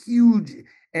 the huge.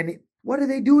 And what are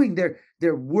they doing?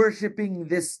 They're worshiping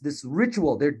this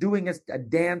ritual. They're doing a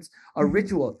dance, a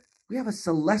ritual. We have a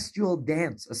celestial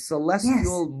dance, a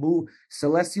celestial move,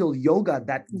 celestial yoga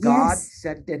that God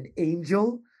sent an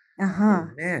angel. Oh,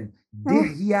 man.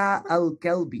 Dihya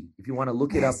al-Kalbi, if you want to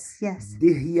look it up.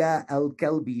 Dihya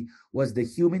al-Kalbi was the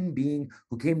human being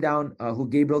who came down, who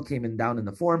Gabriel came down in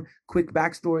the form. Quick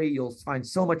backstory, you'll find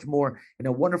so much more in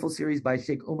a wonderful series by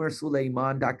Sheikh Umar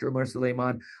Sulaiman, Dr. Umar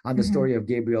Sulaiman, on the story of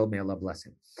Gabriel, may Allah bless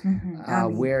him,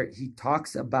 where he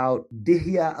talks about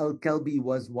Dihya al-Kalbi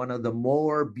was one of the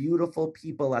more beautiful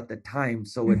people at the time.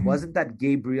 So it wasn't that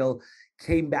Gabriel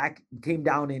came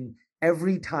down in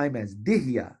every time as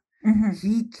Dihya.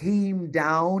 He came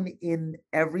down in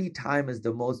every time as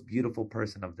the most beautiful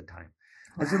person of the time.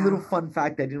 That's a little fun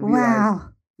fact I didn't realize.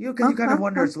 Because you kind of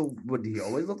wonder, so would he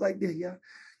always look like Dihya?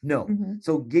 No.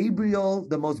 So Gabriel,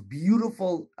 the most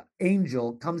beautiful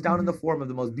angel, comes down in the form of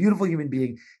the most beautiful human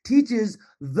being, teaches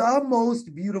the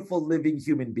most beautiful living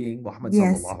human being, Muhammad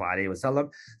sallallahu alaihi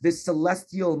wasallam, this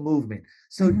celestial movement.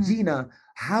 So Gina,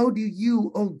 how do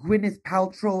you, oh Gwyneth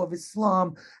Paltrow of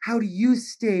Islam, how do you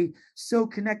stay so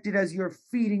connected as you're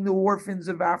feeding the orphans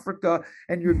of Africa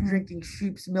and you're drinking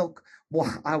sheep's milk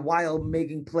while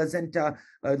making placenta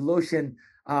lotion?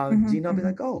 Gina will be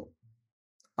like, oh,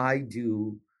 I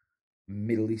do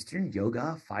Middle Eastern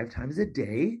yoga 5 times a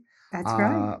day. That's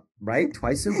right. Right?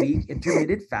 Twice a week,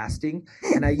 intermittent fasting.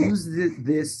 And I use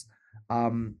this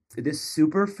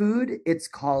superfood. It's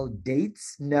called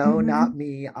dates. No, not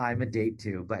me. I'm a date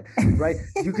too. But right,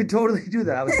 you could totally do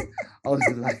that. Right?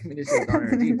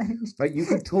 You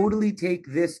could totally take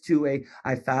this to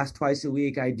I fast twice a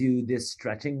week. I do this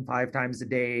stretching 5 times a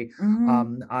day.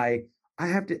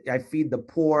 I feed the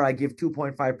poor. I give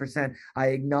 2.5%. I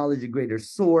acknowledge a greater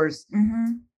source.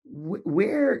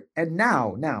 Where and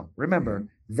now remember,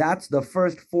 that's the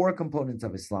first 4 components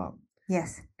of Islam.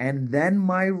 Yes. And then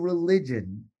my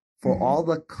religion for all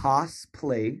the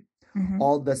cosplay,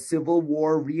 all the Civil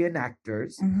War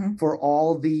reenactors, for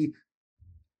all the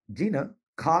Gina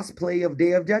cosplay of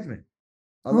Day of Judgment.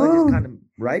 Allah just kind of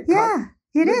right. Yeah,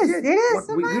 it is. It is.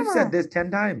 We've said this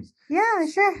 10 times. Yeah,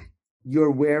 sure.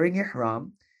 You're wearing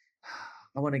ihram.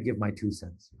 I want to give my 2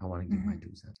 cents.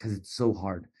 Because it's so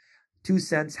hard. 2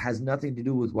 cents has nothing to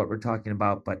do with what we're talking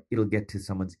about, but it'll get to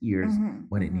someone's ears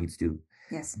when it needs to.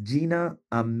 Yes. Gina,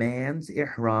 a man's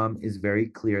ihram is very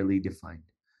clearly defined.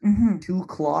 2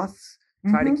 cloths.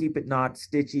 Try to keep it not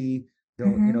stitchy.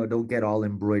 Don't get all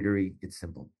embroidery. It's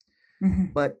simple.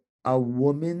 But a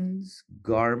woman's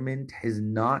garment is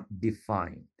not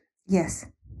defined. Yes.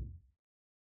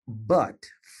 But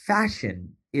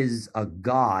fashion is a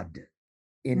god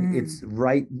in its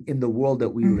right in the world that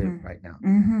we live right now.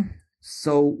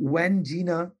 So when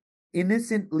Gina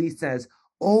innocently says,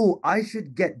 oh, I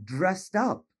should get dressed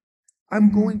up,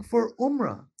 I'm going for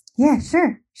Umrah. Yeah,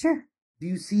 sure. Do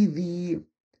you see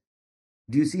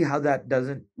how that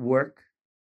doesn't work?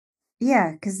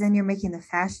 Yeah, because then you're making the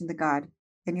fashion the god.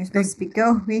 And you're supposed to be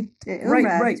going to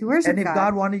Umrah to worship God. And if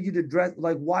God wanted you to dress,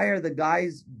 like, why are the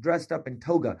guys dressed up in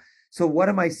toga? So what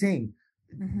am I saying?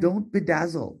 Don't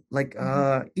bedazzle. Like,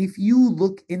 if you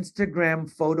look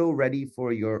Instagram photo ready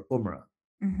for your Umrah,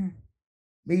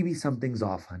 maybe something's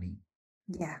off, honey.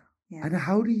 Yeah. And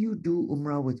how do you do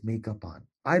Umrah with makeup on?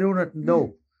 I don't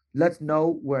know. Let's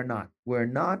know we're not. We're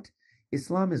not.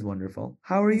 Islam is wonderful.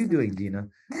 How are you doing, Gina?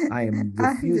 I am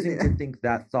refusing to think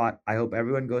that thought. I hope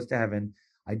everyone goes to heaven.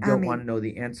 I don't want to know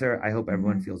the answer. I hope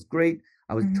everyone feels great.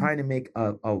 I was trying to make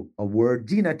a word,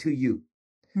 Gina, to you.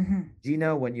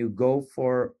 Gina, when you go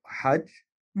for Hajj,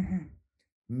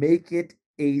 make it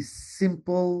a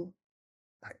simple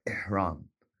ihram.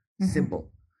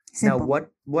 Simple. Now,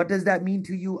 what does that mean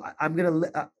to you? I'm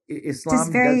gonna Islam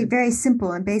just very very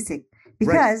simple and basic,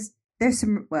 because there's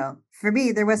some. Well, for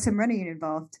me, there was some running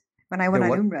involved when I went on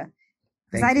Umrah,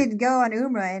 because I didn't go on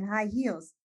Umrah in high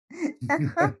heels.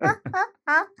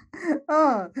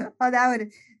 That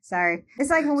would. Sorry,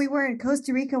 it's like when we were in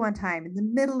Costa Rica one time in the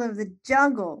middle of the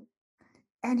jungle.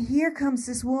 And here comes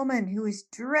this woman who is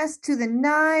dressed to the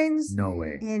nines. No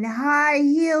way. In high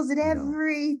heels and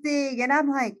everything. And I'm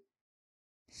like,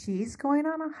 she's going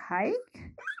on a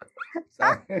hike?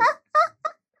 Sorry.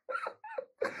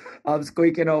 I'm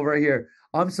squeaking over here.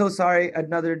 I'm so sorry.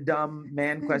 Another dumb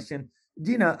man question.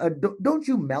 Gina, don't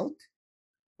you melt?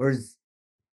 Or is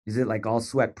it like all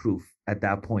sweat proof at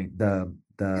that point? The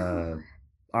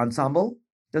ensemble?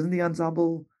 Doesn't the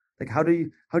ensemble, like, how do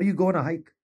you go on a hike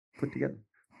put together?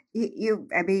 She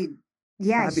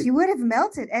would have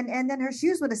melted, and then her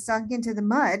shoes would have sunk into the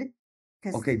mud.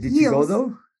 Okay, did she go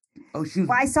though? Oh, she was...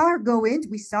 Well, we saw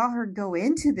her go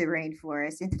into the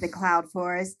rainforest, into the cloud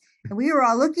forest, and we were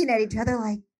all looking at each other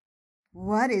like,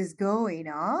 what is going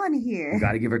on here? You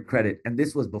got to give her credit. And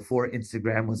this was before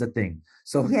Instagram was a thing.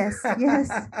 So yes.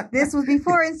 This was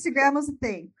before Instagram was a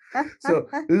thing. So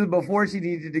this is before she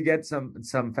needed to get some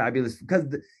fabulous, because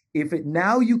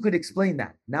now you could explain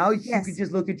that. Now she could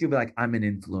just look at you and be like, I'm an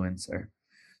influencer.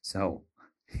 So.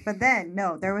 But then,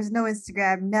 no, there was no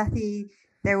Instagram, nothing.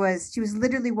 She was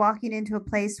literally walking into a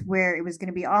place where it was going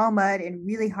to be all mud and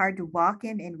really hard to walk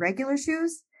in regular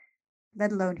shoes,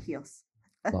 let alone heels.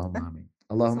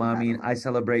 Allahumma ameen. I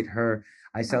celebrate her.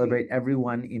 I celebrate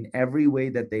everyone in every way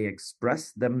that they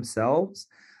express themselves.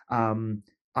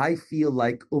 I feel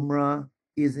like Umrah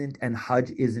isn't and Hajj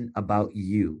isn't about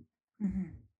you,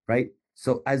 right?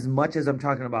 So as much as I'm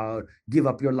talking about give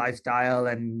up your lifestyle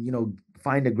and,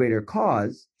 find a greater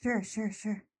cause. Sure.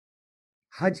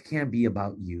 Hajj can't be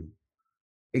about you.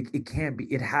 It can't be.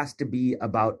 It has to be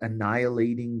about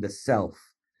annihilating the self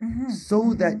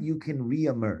so that you can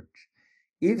reemerge.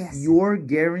 If Yes. you're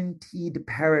guaranteed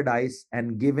paradise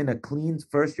and given a clean,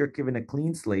 first you're given a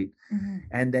clean slate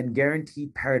and then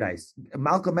guaranteed paradise.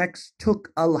 Malcolm X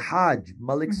took Al-Hajj,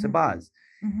 Malik Sabaz,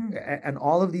 and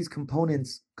all of these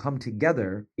components come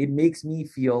together. It makes me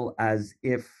feel as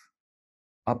if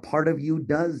a part of you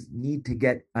does need to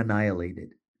get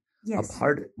annihilated. Yes. A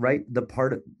part, right? The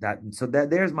part of that. So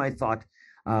there's my thought.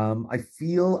 I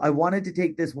feel I wanted to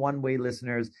take this one way,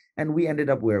 listeners, and we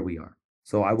ended up where we are.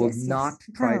 So I will not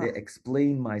try to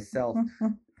explain myself.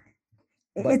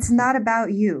 It's not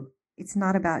about you. It's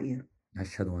not about you.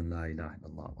 That's what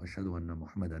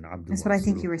I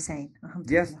think you were saying.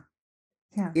 Yes.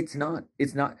 Yeah. It's not.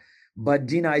 It's not. But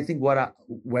Gina, I think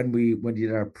when we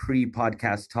did our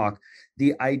pre-podcast talk,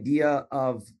 the idea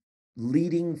of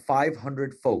leading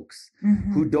 500 folks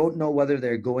who don't know whether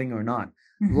they're going or not,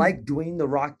 like Dwayne "The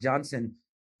Rock" Johnson,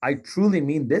 I truly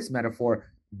mean this metaphor.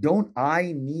 Don't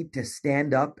I need to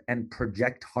stand up and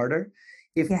project harder?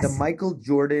 If the Michael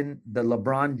Jordan, the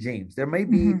LeBron James, there may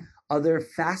be other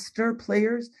faster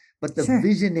players, but the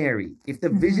visionary, if the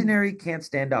visionary can't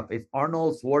stand up, if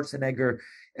Arnold Schwarzenegger,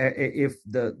 if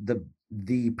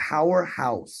the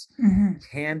powerhouse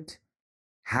can't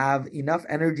have enough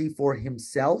energy for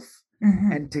himself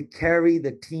and to carry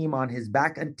the team on his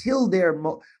back until their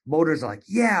motors are like,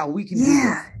 yeah, we can do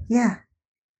this. Yeah.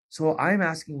 So I'm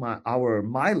asking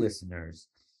my listeners,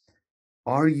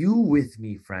 are you with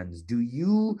me, friends? Do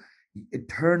you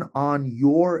turn on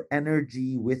your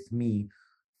energy with me?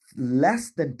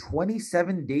 Less than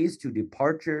 27 days to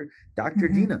departure, Dr.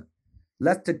 Gina.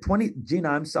 Less than 20. Gina,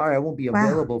 I'm sorry, I won't be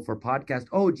available for podcast.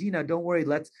 Oh, Gina, don't worry.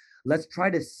 Let's try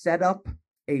to set up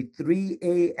a 3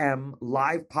 a.m.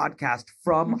 live podcast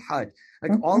from Hajj.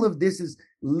 Like all of this is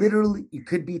literally, it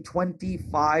could be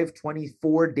 25,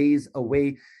 24 days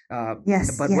away.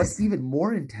 But what's even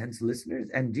more intense, listeners,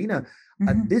 and Gina,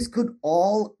 this could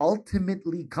all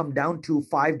ultimately come down to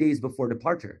 5 days before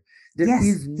departure. There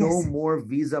is no more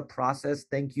visa process.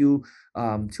 Thank you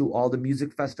to all the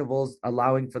music festivals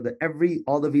allowing for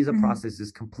all the visa process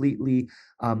is completely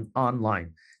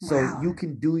online. So you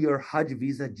can do your Hajj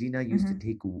visa. Gina used to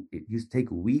take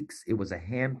weeks. It was a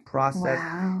hand process.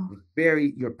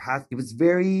 It was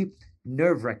very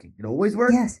nerve-wracking. It always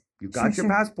worked. Yes. You got your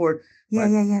passport.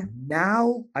 Yeah.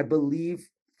 Now I believe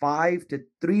 3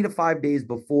 to 5 days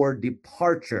before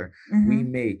departure, we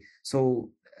may.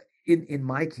 So in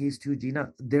my case too,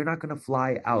 Gina, they're not going to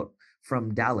fly out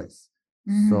from Dallas.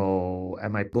 So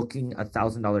am I booking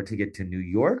 $1,000 ticket to New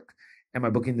York? Am I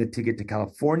booking the ticket to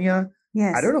California?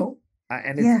 Yes. I don't know.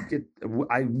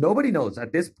 Nobody knows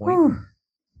at this point.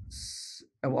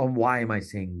 And why am I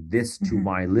saying this to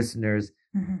my listeners?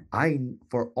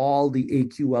 For all the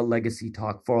AQL legacy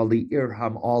talk, for all the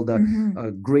Irham, all the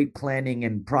great planning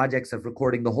and projects of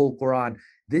recording the whole Quran,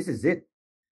 this is it.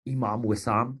 Imam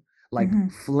Wisam,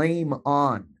 flame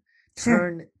on,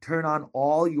 turn on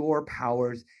all your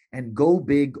powers and go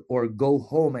big or go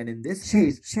home. And in this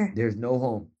case, there's no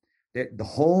home. The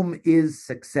home is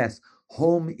success.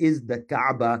 Home is the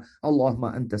Kaaba.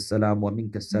 Allahumma anta salam wa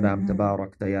minka salam.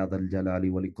 Tabarakta ya dhal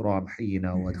jalali wal ikram.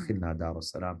 Hayyina wa adkhilna dar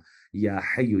salam. Ya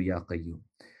hayyu ya qayyum.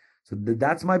 So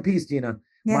that's my piece, Gina.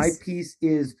 My piece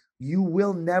is you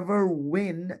will never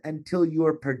win until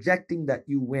you're projecting that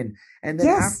you win. And then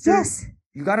after,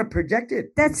 you got to project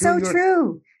it. That's so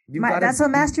true. That's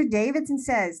what Master Davidson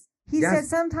says. He said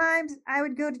sometimes I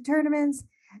would go to tournaments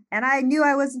and I knew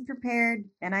I wasn't prepared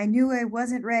and I knew I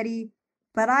wasn't ready,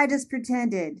 but I just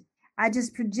pretended. I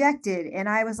just projected. And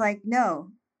I was like,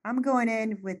 no, I'm going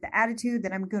in with the attitude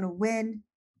that I'm going to win.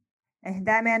 And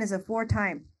that man is a four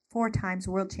times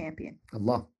world champion.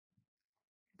 Allah.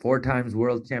 4 times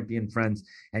world champion, friends.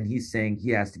 And he's saying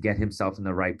he has to get himself in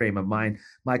the right frame of mind.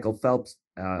 Michael Phelps,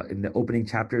 in the opening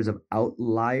chapters of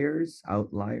Outliers,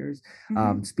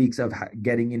 speaks of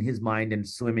getting in his mind and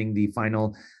swimming the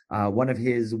final, one of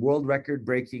his world record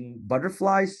breaking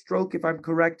butterfly stroke, if I'm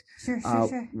correct,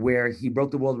 where he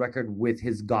broke the world record with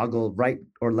his right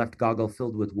or left goggle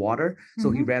filled with water.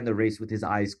 So he ran the race with his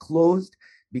eyes closed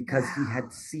because he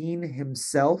had seen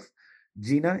himself,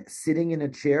 Gina, sitting in a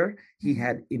chair. He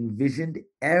had envisioned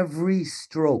every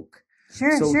stroke.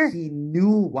 He knew,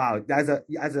 wow, as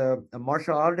a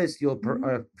martial artist, you'll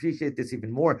appreciate this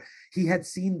even more. He had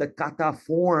seen the kata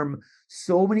form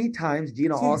so many times,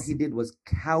 Gina, all he did was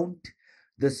count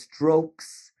the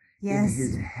strokes in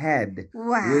his head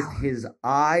with his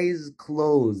eyes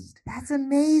closed. That's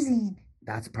amazing.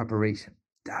 That's preparation.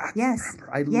 That's Yes.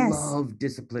 proper. I love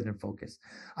discipline and focus.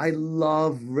 I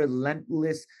love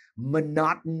relentless,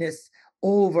 monotonous,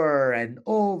 over and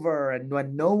over. And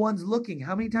when no one's looking,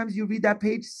 how many times you read that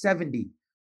page? 70.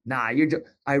 Nah,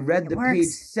 I read the page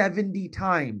 70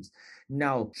 times.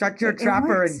 Now shut your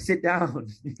trapper and sit down.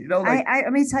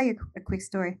 Let me tell you a quick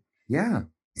story. Yeah.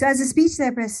 So as a speech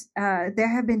therapist, there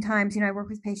have been times, I work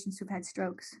with patients who've had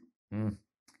strokes.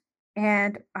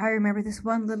 And I remember this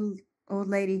one little old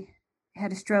lady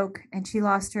had a stroke and she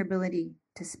lost her ability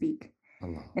to speak.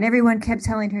 Allah. And everyone kept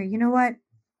telling her, you know what?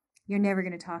 You're never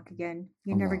going to talk again.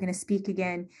 You're never going to speak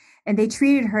again. And they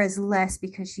treated her as less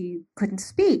because she couldn't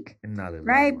speak.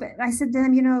 Right? But I said to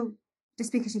them,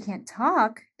 just because she can't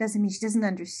talk doesn't mean she doesn't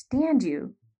understand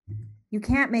you. You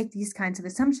can't make these kinds of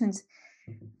assumptions.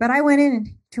 But I went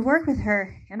in to work with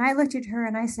her and I looked at her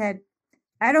and I said,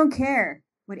 I don't care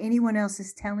what anyone else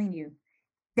is telling you.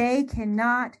 They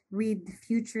cannot read the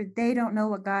future. They don't know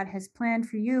what God has planned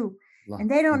for you.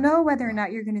 And they don't know whether or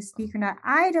not you're going to speak or not.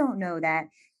 I don't know that.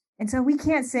 And so we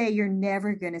can't say you're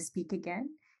never going to speak again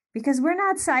because we're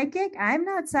not psychic. I'm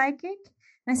not psychic.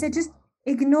 And I said, just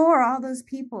ignore all those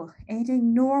people and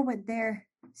ignore what they're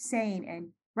saying. And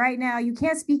right now, you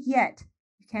can't speak yet.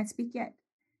 You can't speak yet.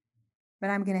 But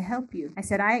I'm going to help you. I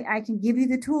said, I can give you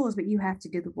the tools, but you have to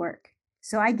do the work.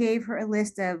 So I gave her a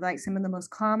list of some of the most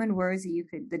common words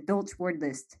that the Dolch word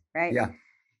list, right? Yeah.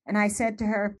 And I said to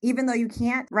her, even though you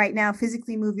can't right now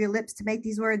physically move your lips to make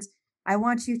these words, I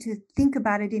want you to think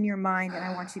about it in your mind. And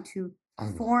I want you to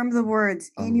form the words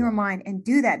in your mind and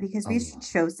do that because research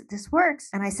shows that this works.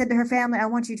 And I said to her family, I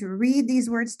want you to read these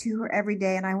words to her every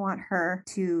day. And I want her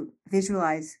to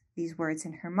visualize these words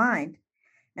in her mind.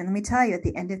 And let me tell you, at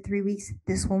the end of 3 weeks,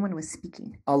 this woman was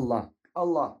speaking. Allah,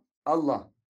 Allah, Allah.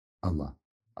 Allah,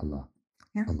 Allah,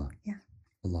 yeah. Allah, yeah.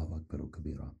 Allahu Akbar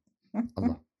kabira.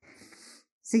 Allah.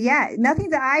 So nothing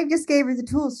that I just gave her the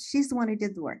tools. She's the one who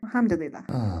did the work. Alhamdulillah.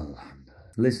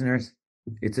 Listeners,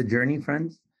 it's a journey,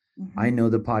 friends. Mm-hmm. I know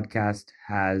the podcast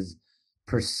has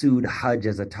pursued Hajj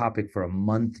as a topic for a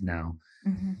month now.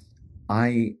 Mm-hmm.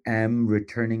 I am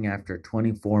returning after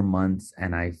 24 months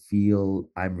and I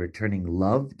feel I'm returning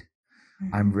loved.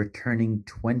 Mm-hmm. I'm returning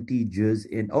 20 juz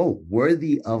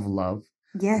worthy of love.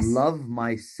 Yes. Love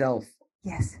myself.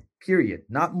 Yes. Period.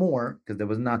 Not more, because there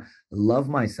was not. Love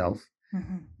myself.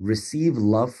 Mm-hmm. Receive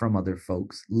love from other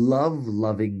folks. Love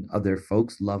loving other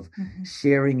folks. Love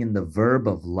sharing in the verb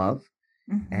of love.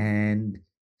 Mm-hmm. And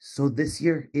so this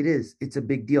year it's a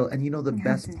big deal. And the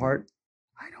best part,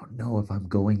 I don't know if I'm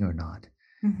going or not.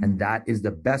 Mm-hmm. And that is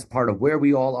the best part of where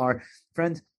we all are.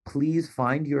 Friends, please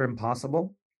find your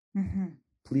impossible. Mm-hmm.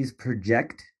 Please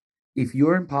project. If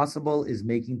your impossible is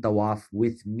making tawaf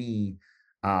with me,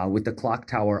 with the clock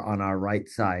tower on our right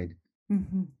side,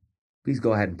 please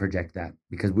go ahead and project that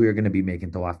because we are going to be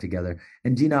making tawaf together.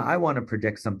 And Gina, I want to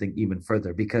project something even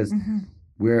further because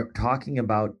we're talking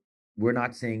about, we're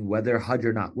not saying whether Hajj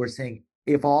or not. We're saying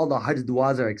if all the Hajj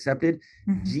du'as are accepted,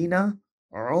 Gina,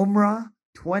 Umrah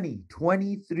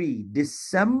 2023,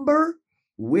 December,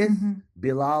 with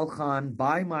Bilal Khan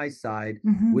by my side,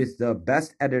 with the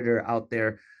best editor out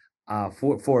there.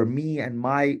 For me and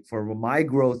my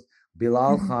growth,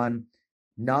 Bilal Khan,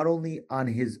 not only on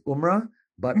his Umrah,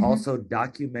 but also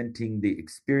documenting the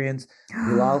experience.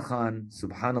 Bilal Khan,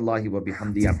 subhanallah wa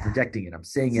bihamdi, I'm projecting it. I'm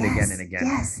saying it again and again.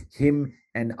 Yes. Him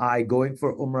and I going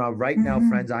for Umrah right now,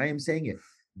 friends, I am saying it.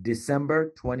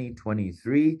 December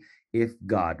 2023, if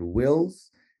God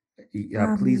wills,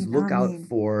 please look out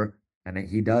for, and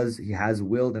he has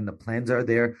willed and the plans are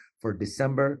there for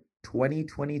December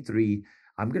 2023.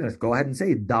 I'm going to go ahead and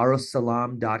say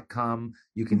darussalam.com.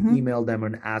 You can email them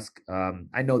and ask.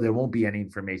 I know there won't be any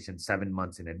information 7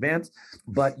 months in advance,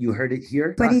 but you heard it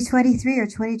here. 2023 or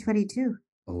 2022.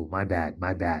 Oh, my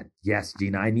bad. Yes,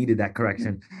 Gina, I needed that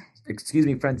correction. Excuse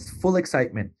me, friends. Full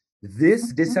excitement.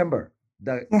 This December,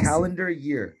 the calendar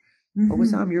year. Oh,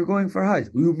 Wisam, you're going for Hajj.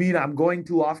 You mean I'm going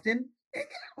too often?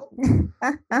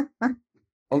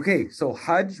 Okay, so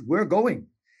Hajj, we're going.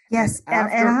 Yes,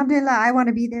 and alhamdulillah, I want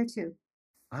to be there too.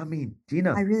 I mean,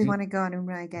 Gina. I really want to go on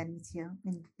Umrah again with you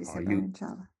in December,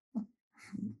 inshallah.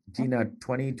 Gina,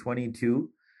 2022,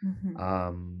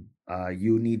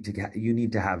 you need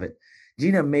to have it.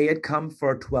 Gina, may it come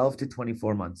for 12 to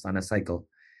 24 months on a cycle.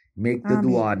 Make the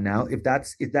dua now. If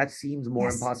that seems more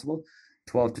impossible,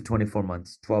 12 to 24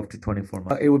 months. 12 to 24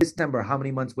 months. It would be December. How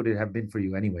many months would it have been for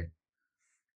you anyway?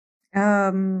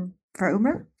 For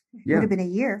Umrah? It would have been a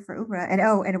year for Umrah. And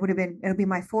it'll be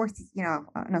my third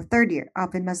year.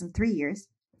 I've been Muslim 3 years.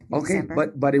 Okay,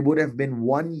 December. but it would have been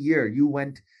 1 year. You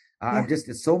went,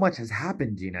 just so much has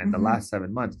happened, Gina, in the last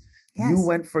 7 months. Yes. You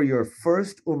went for your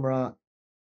first Umrah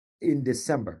in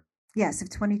December. Yes, of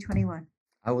 2021.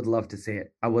 I would love to say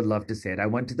it. I would love to say it. I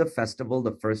went to the festival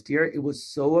the first year. It was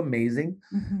so amazing.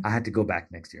 I had to go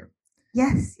back next year.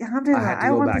 Yes, I alhamdulillah. had to I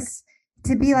go want back. this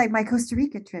to be like my Costa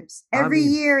Rica trips. Every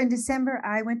year in December,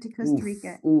 I went to Costa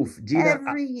Rica. Gina,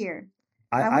 Every year.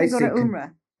 I want I to go say, to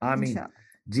Umrah. inshallah.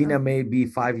 Gina, may be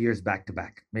 5 years back to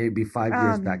back, maybe 5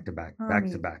 years back to back, back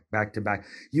to back, back to back.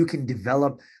 You can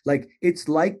develop, like, it's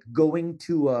like going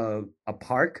to a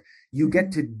park. You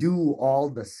get to do all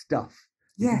the stuff.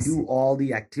 You can do all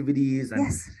the activities.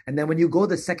 And then when you go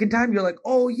the second time, you're like,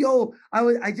 oh, yo,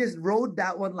 I just rode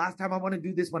that one last time. I want to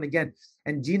do this one again.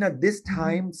 And Gina, this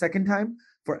time, second time,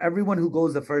 for everyone who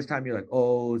goes the first time, you're like,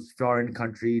 oh, it's foreign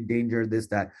country, danger, this,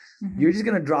 that. You're just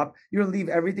going to you're going to leave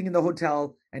everything in the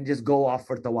hotel and just go off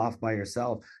for tawaf by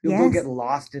yourself. You'll go get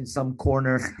lost in some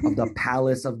corner of the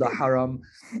palace of the haram.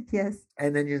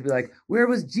 And then you'll be like, where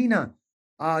was Gina?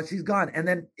 She's gone. And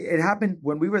then it happened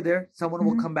when we were there. Someone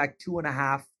will come back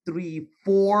 2.5, 3,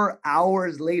 4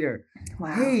 hours later.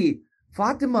 Wow. Hey,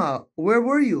 Fatima, where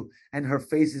were you? And her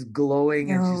face is glowing.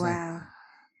 And she's like,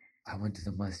 I went to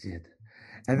the masjid.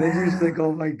 And then you're just like,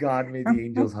 oh my God, may the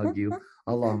angels hug you.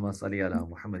 Allahumma salli ala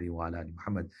Muhammad wa ala ali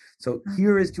Muhammad. So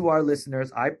here is to our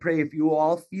listeners. I pray if you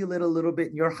all feel it a little bit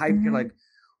and you're hyped, you're like,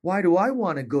 why do I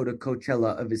want to go to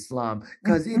Coachella of Islam?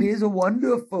 Because it is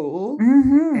wonderful.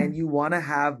 And you want to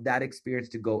have that experience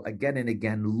to go again and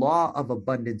again. Law of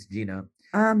abundance, Gina.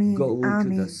 Ameen. Go to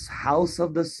the house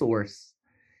of the source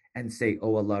and say,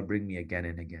 oh Allah, bring me again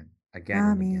and again. Again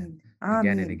and again.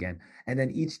 Again and again. And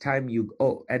then each time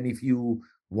and if you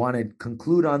want to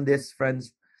conclude on this,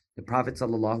 friends, the Prophet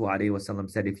ﷺ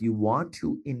said, if you want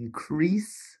to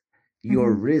increase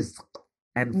your rizq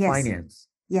and finance,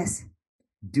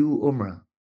 do Umrah.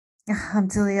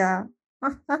 Alhamdulillah.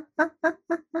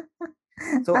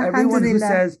 So everyone who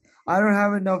says, I don't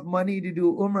have enough money to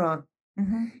do Umrah,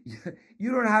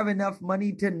 you don't have enough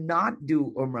money to not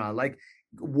do Umrah. Like,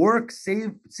 work,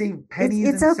 save pennies.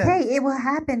 It's okay. It will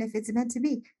happen if it's meant to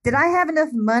be. Did I have enough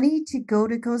money to go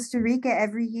to Costa Rica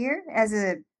every year as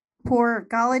a poor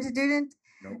college student?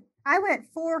 No. I went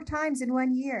 4 times in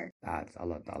 1 year. That's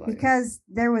Allah Ta'ala. Because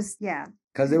there was,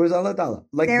 because there was Allah Ta'ala.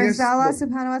 Like, there's Allah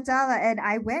subhanahu wa ta'ala. And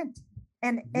I went.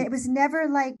 And it was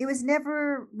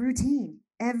never routine.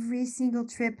 Every single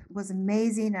trip was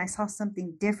amazing. I saw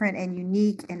something different and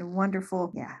unique and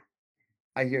wonderful. Yeah.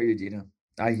 I hear you, Gina.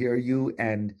 I hear you.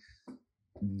 And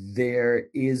there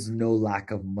is no lack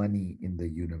of money in the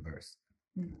universe.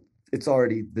 It's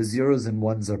already, the zeros and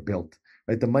ones are built,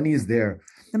 right? The money is there.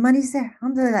 The money's there.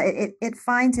 Alhamdulillah. It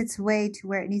finds its way to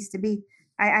where it needs to be.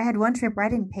 I had one trip where I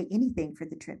didn't pay anything for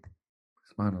the trip.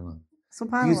 SubhanAllah.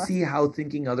 SubhanAllah. Do you see how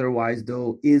thinking otherwise,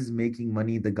 though, is making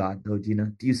money the God, though,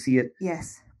 Gina? Do you see it?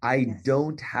 Yes. I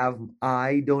don't have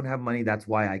money. That's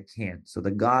why I can't. So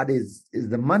the God is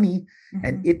the money,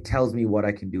 and it tells me what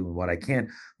I can do and what I can't.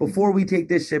 Before we take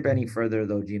this ship any further,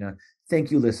 though, Gina,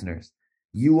 thank you, listeners.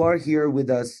 You are here with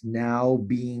us now,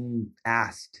 being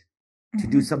asked to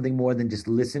do something more than just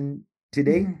listen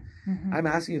today. I'm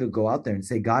asking you to go out there and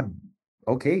say, God,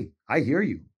 okay, I hear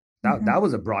you. That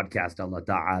was a broadcast, Allah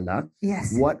Ta'ala.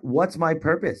 Yes. What's my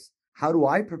purpose? How do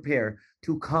I prepare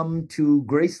to come to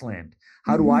Graceland?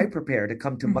 How do I prepare to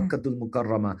come to Makkatul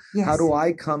Mukarramah? Yes. How do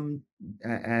I come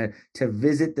to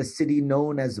visit the city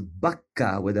known as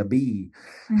Bakka with a B?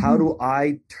 How do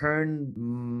I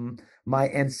turn my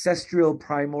ancestral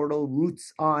primordial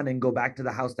roots on and go back to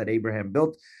the house that Abraham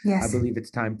built? Yes. I believe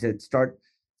it's time to start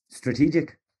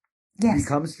strategic. Yes.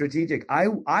 Become strategic.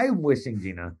 I'm wishing,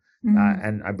 Gina,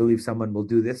 and I believe someone will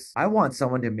do this. I want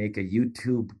someone to make a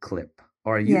YouTube clip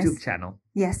or a YouTube channel.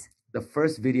 Yes. The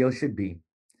first video should be,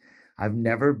 I've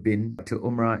never been to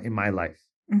Umrah in my life.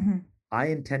 I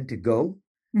intend to go,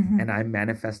 and I'm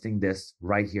manifesting this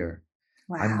right here.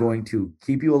 Wow. I'm going to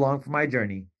keep you along for my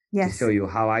journey to show you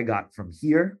how I got from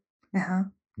here,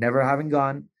 never having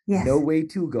gone, no way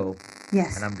to go,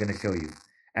 and I'm going to show you.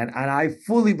 And I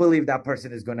fully believe that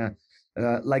person is going to,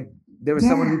 like, there was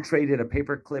someone who traded a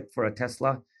paper clip for a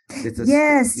Tesla.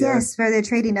 Yes, where they're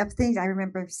trading up things. I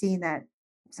remember seeing that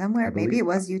somewhere. Maybe it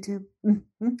was YouTube.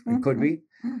 It could be.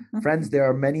 Friends, there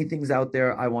are many things out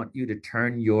there. I want you to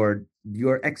turn your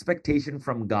expectation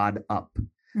from God up.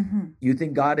 You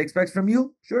think God expects from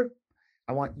you? Sure.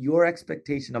 I want your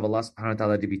expectation of Allah subhanahu wa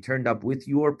ta'ala to be turned up. With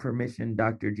your permission,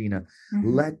 Dr. Gina.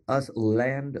 Let us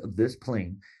land this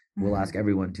plane. We'll ask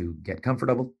everyone to get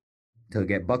comfortable, to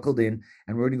get buckled in,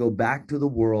 and we're going to go back to the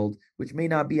world, which may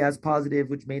not be as positive,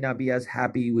 which may not be as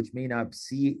happy, which may not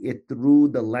see it through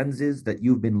the lenses that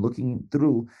you've been looking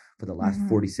through for the last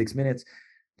 46 minutes.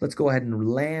 Let's go ahead and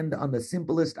land on the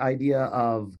simplest idea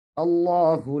of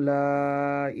الله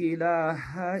لا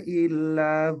إله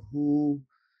إلا هو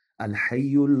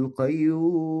الحي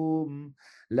القيوم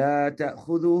لا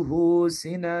تأخذه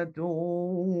سنة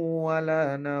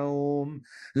ولا نوم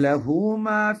له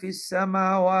ما في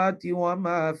السماوات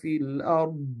وما في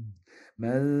الأرض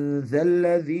من ذا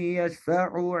الذي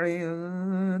يشفع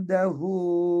عنده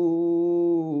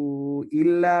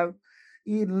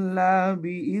إلا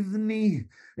بإذنه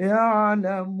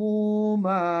يعلم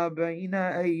ما بين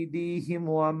أيديهم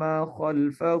وما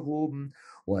خلفهم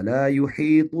ولا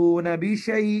يحيطون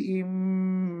بشيء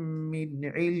من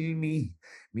علمه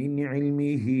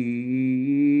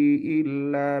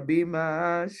إلا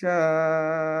بما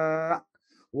شاء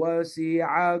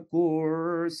وسع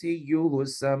كرسيه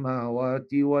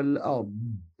السماوات والأرض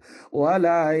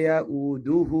ولا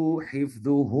يؤوده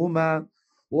حفظهما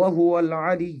وهو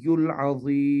العلي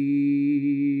العظيم.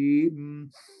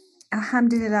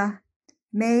 Alhamdulillah.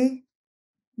 May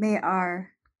our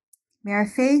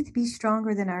faith be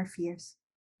stronger than our fears.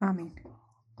 Amen.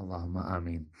 Allahumma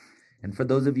ameen. And for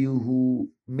those of you who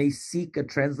may seek a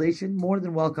translation, more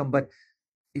than welcome. But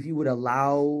if you would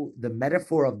allow the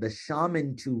metaphor of the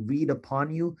shaman to read upon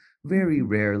you, very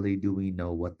rarely do we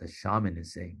know what the shaman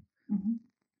is saying.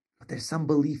 But there's some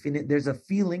belief in it. There's a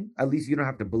feeling, at least you don't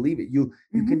have to believe it. You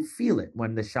can feel it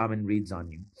when the shaman reads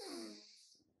on you.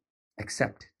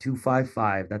 Except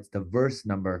 255, that's the verse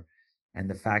number, and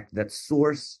the fact that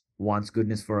Source wants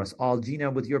goodness for us all.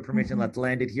 Gina, with your permission, let's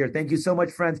land it here. Thank you so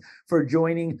much, friends, for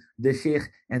joining the Sheikh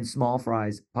and Small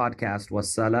Fries podcast.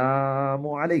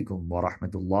 Wassalamu alaikum wa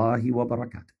rahmatullahi wa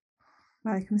barakatuh.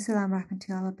 Wa alaikum assalam wa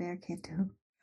rahmatullahi wa barakatuh.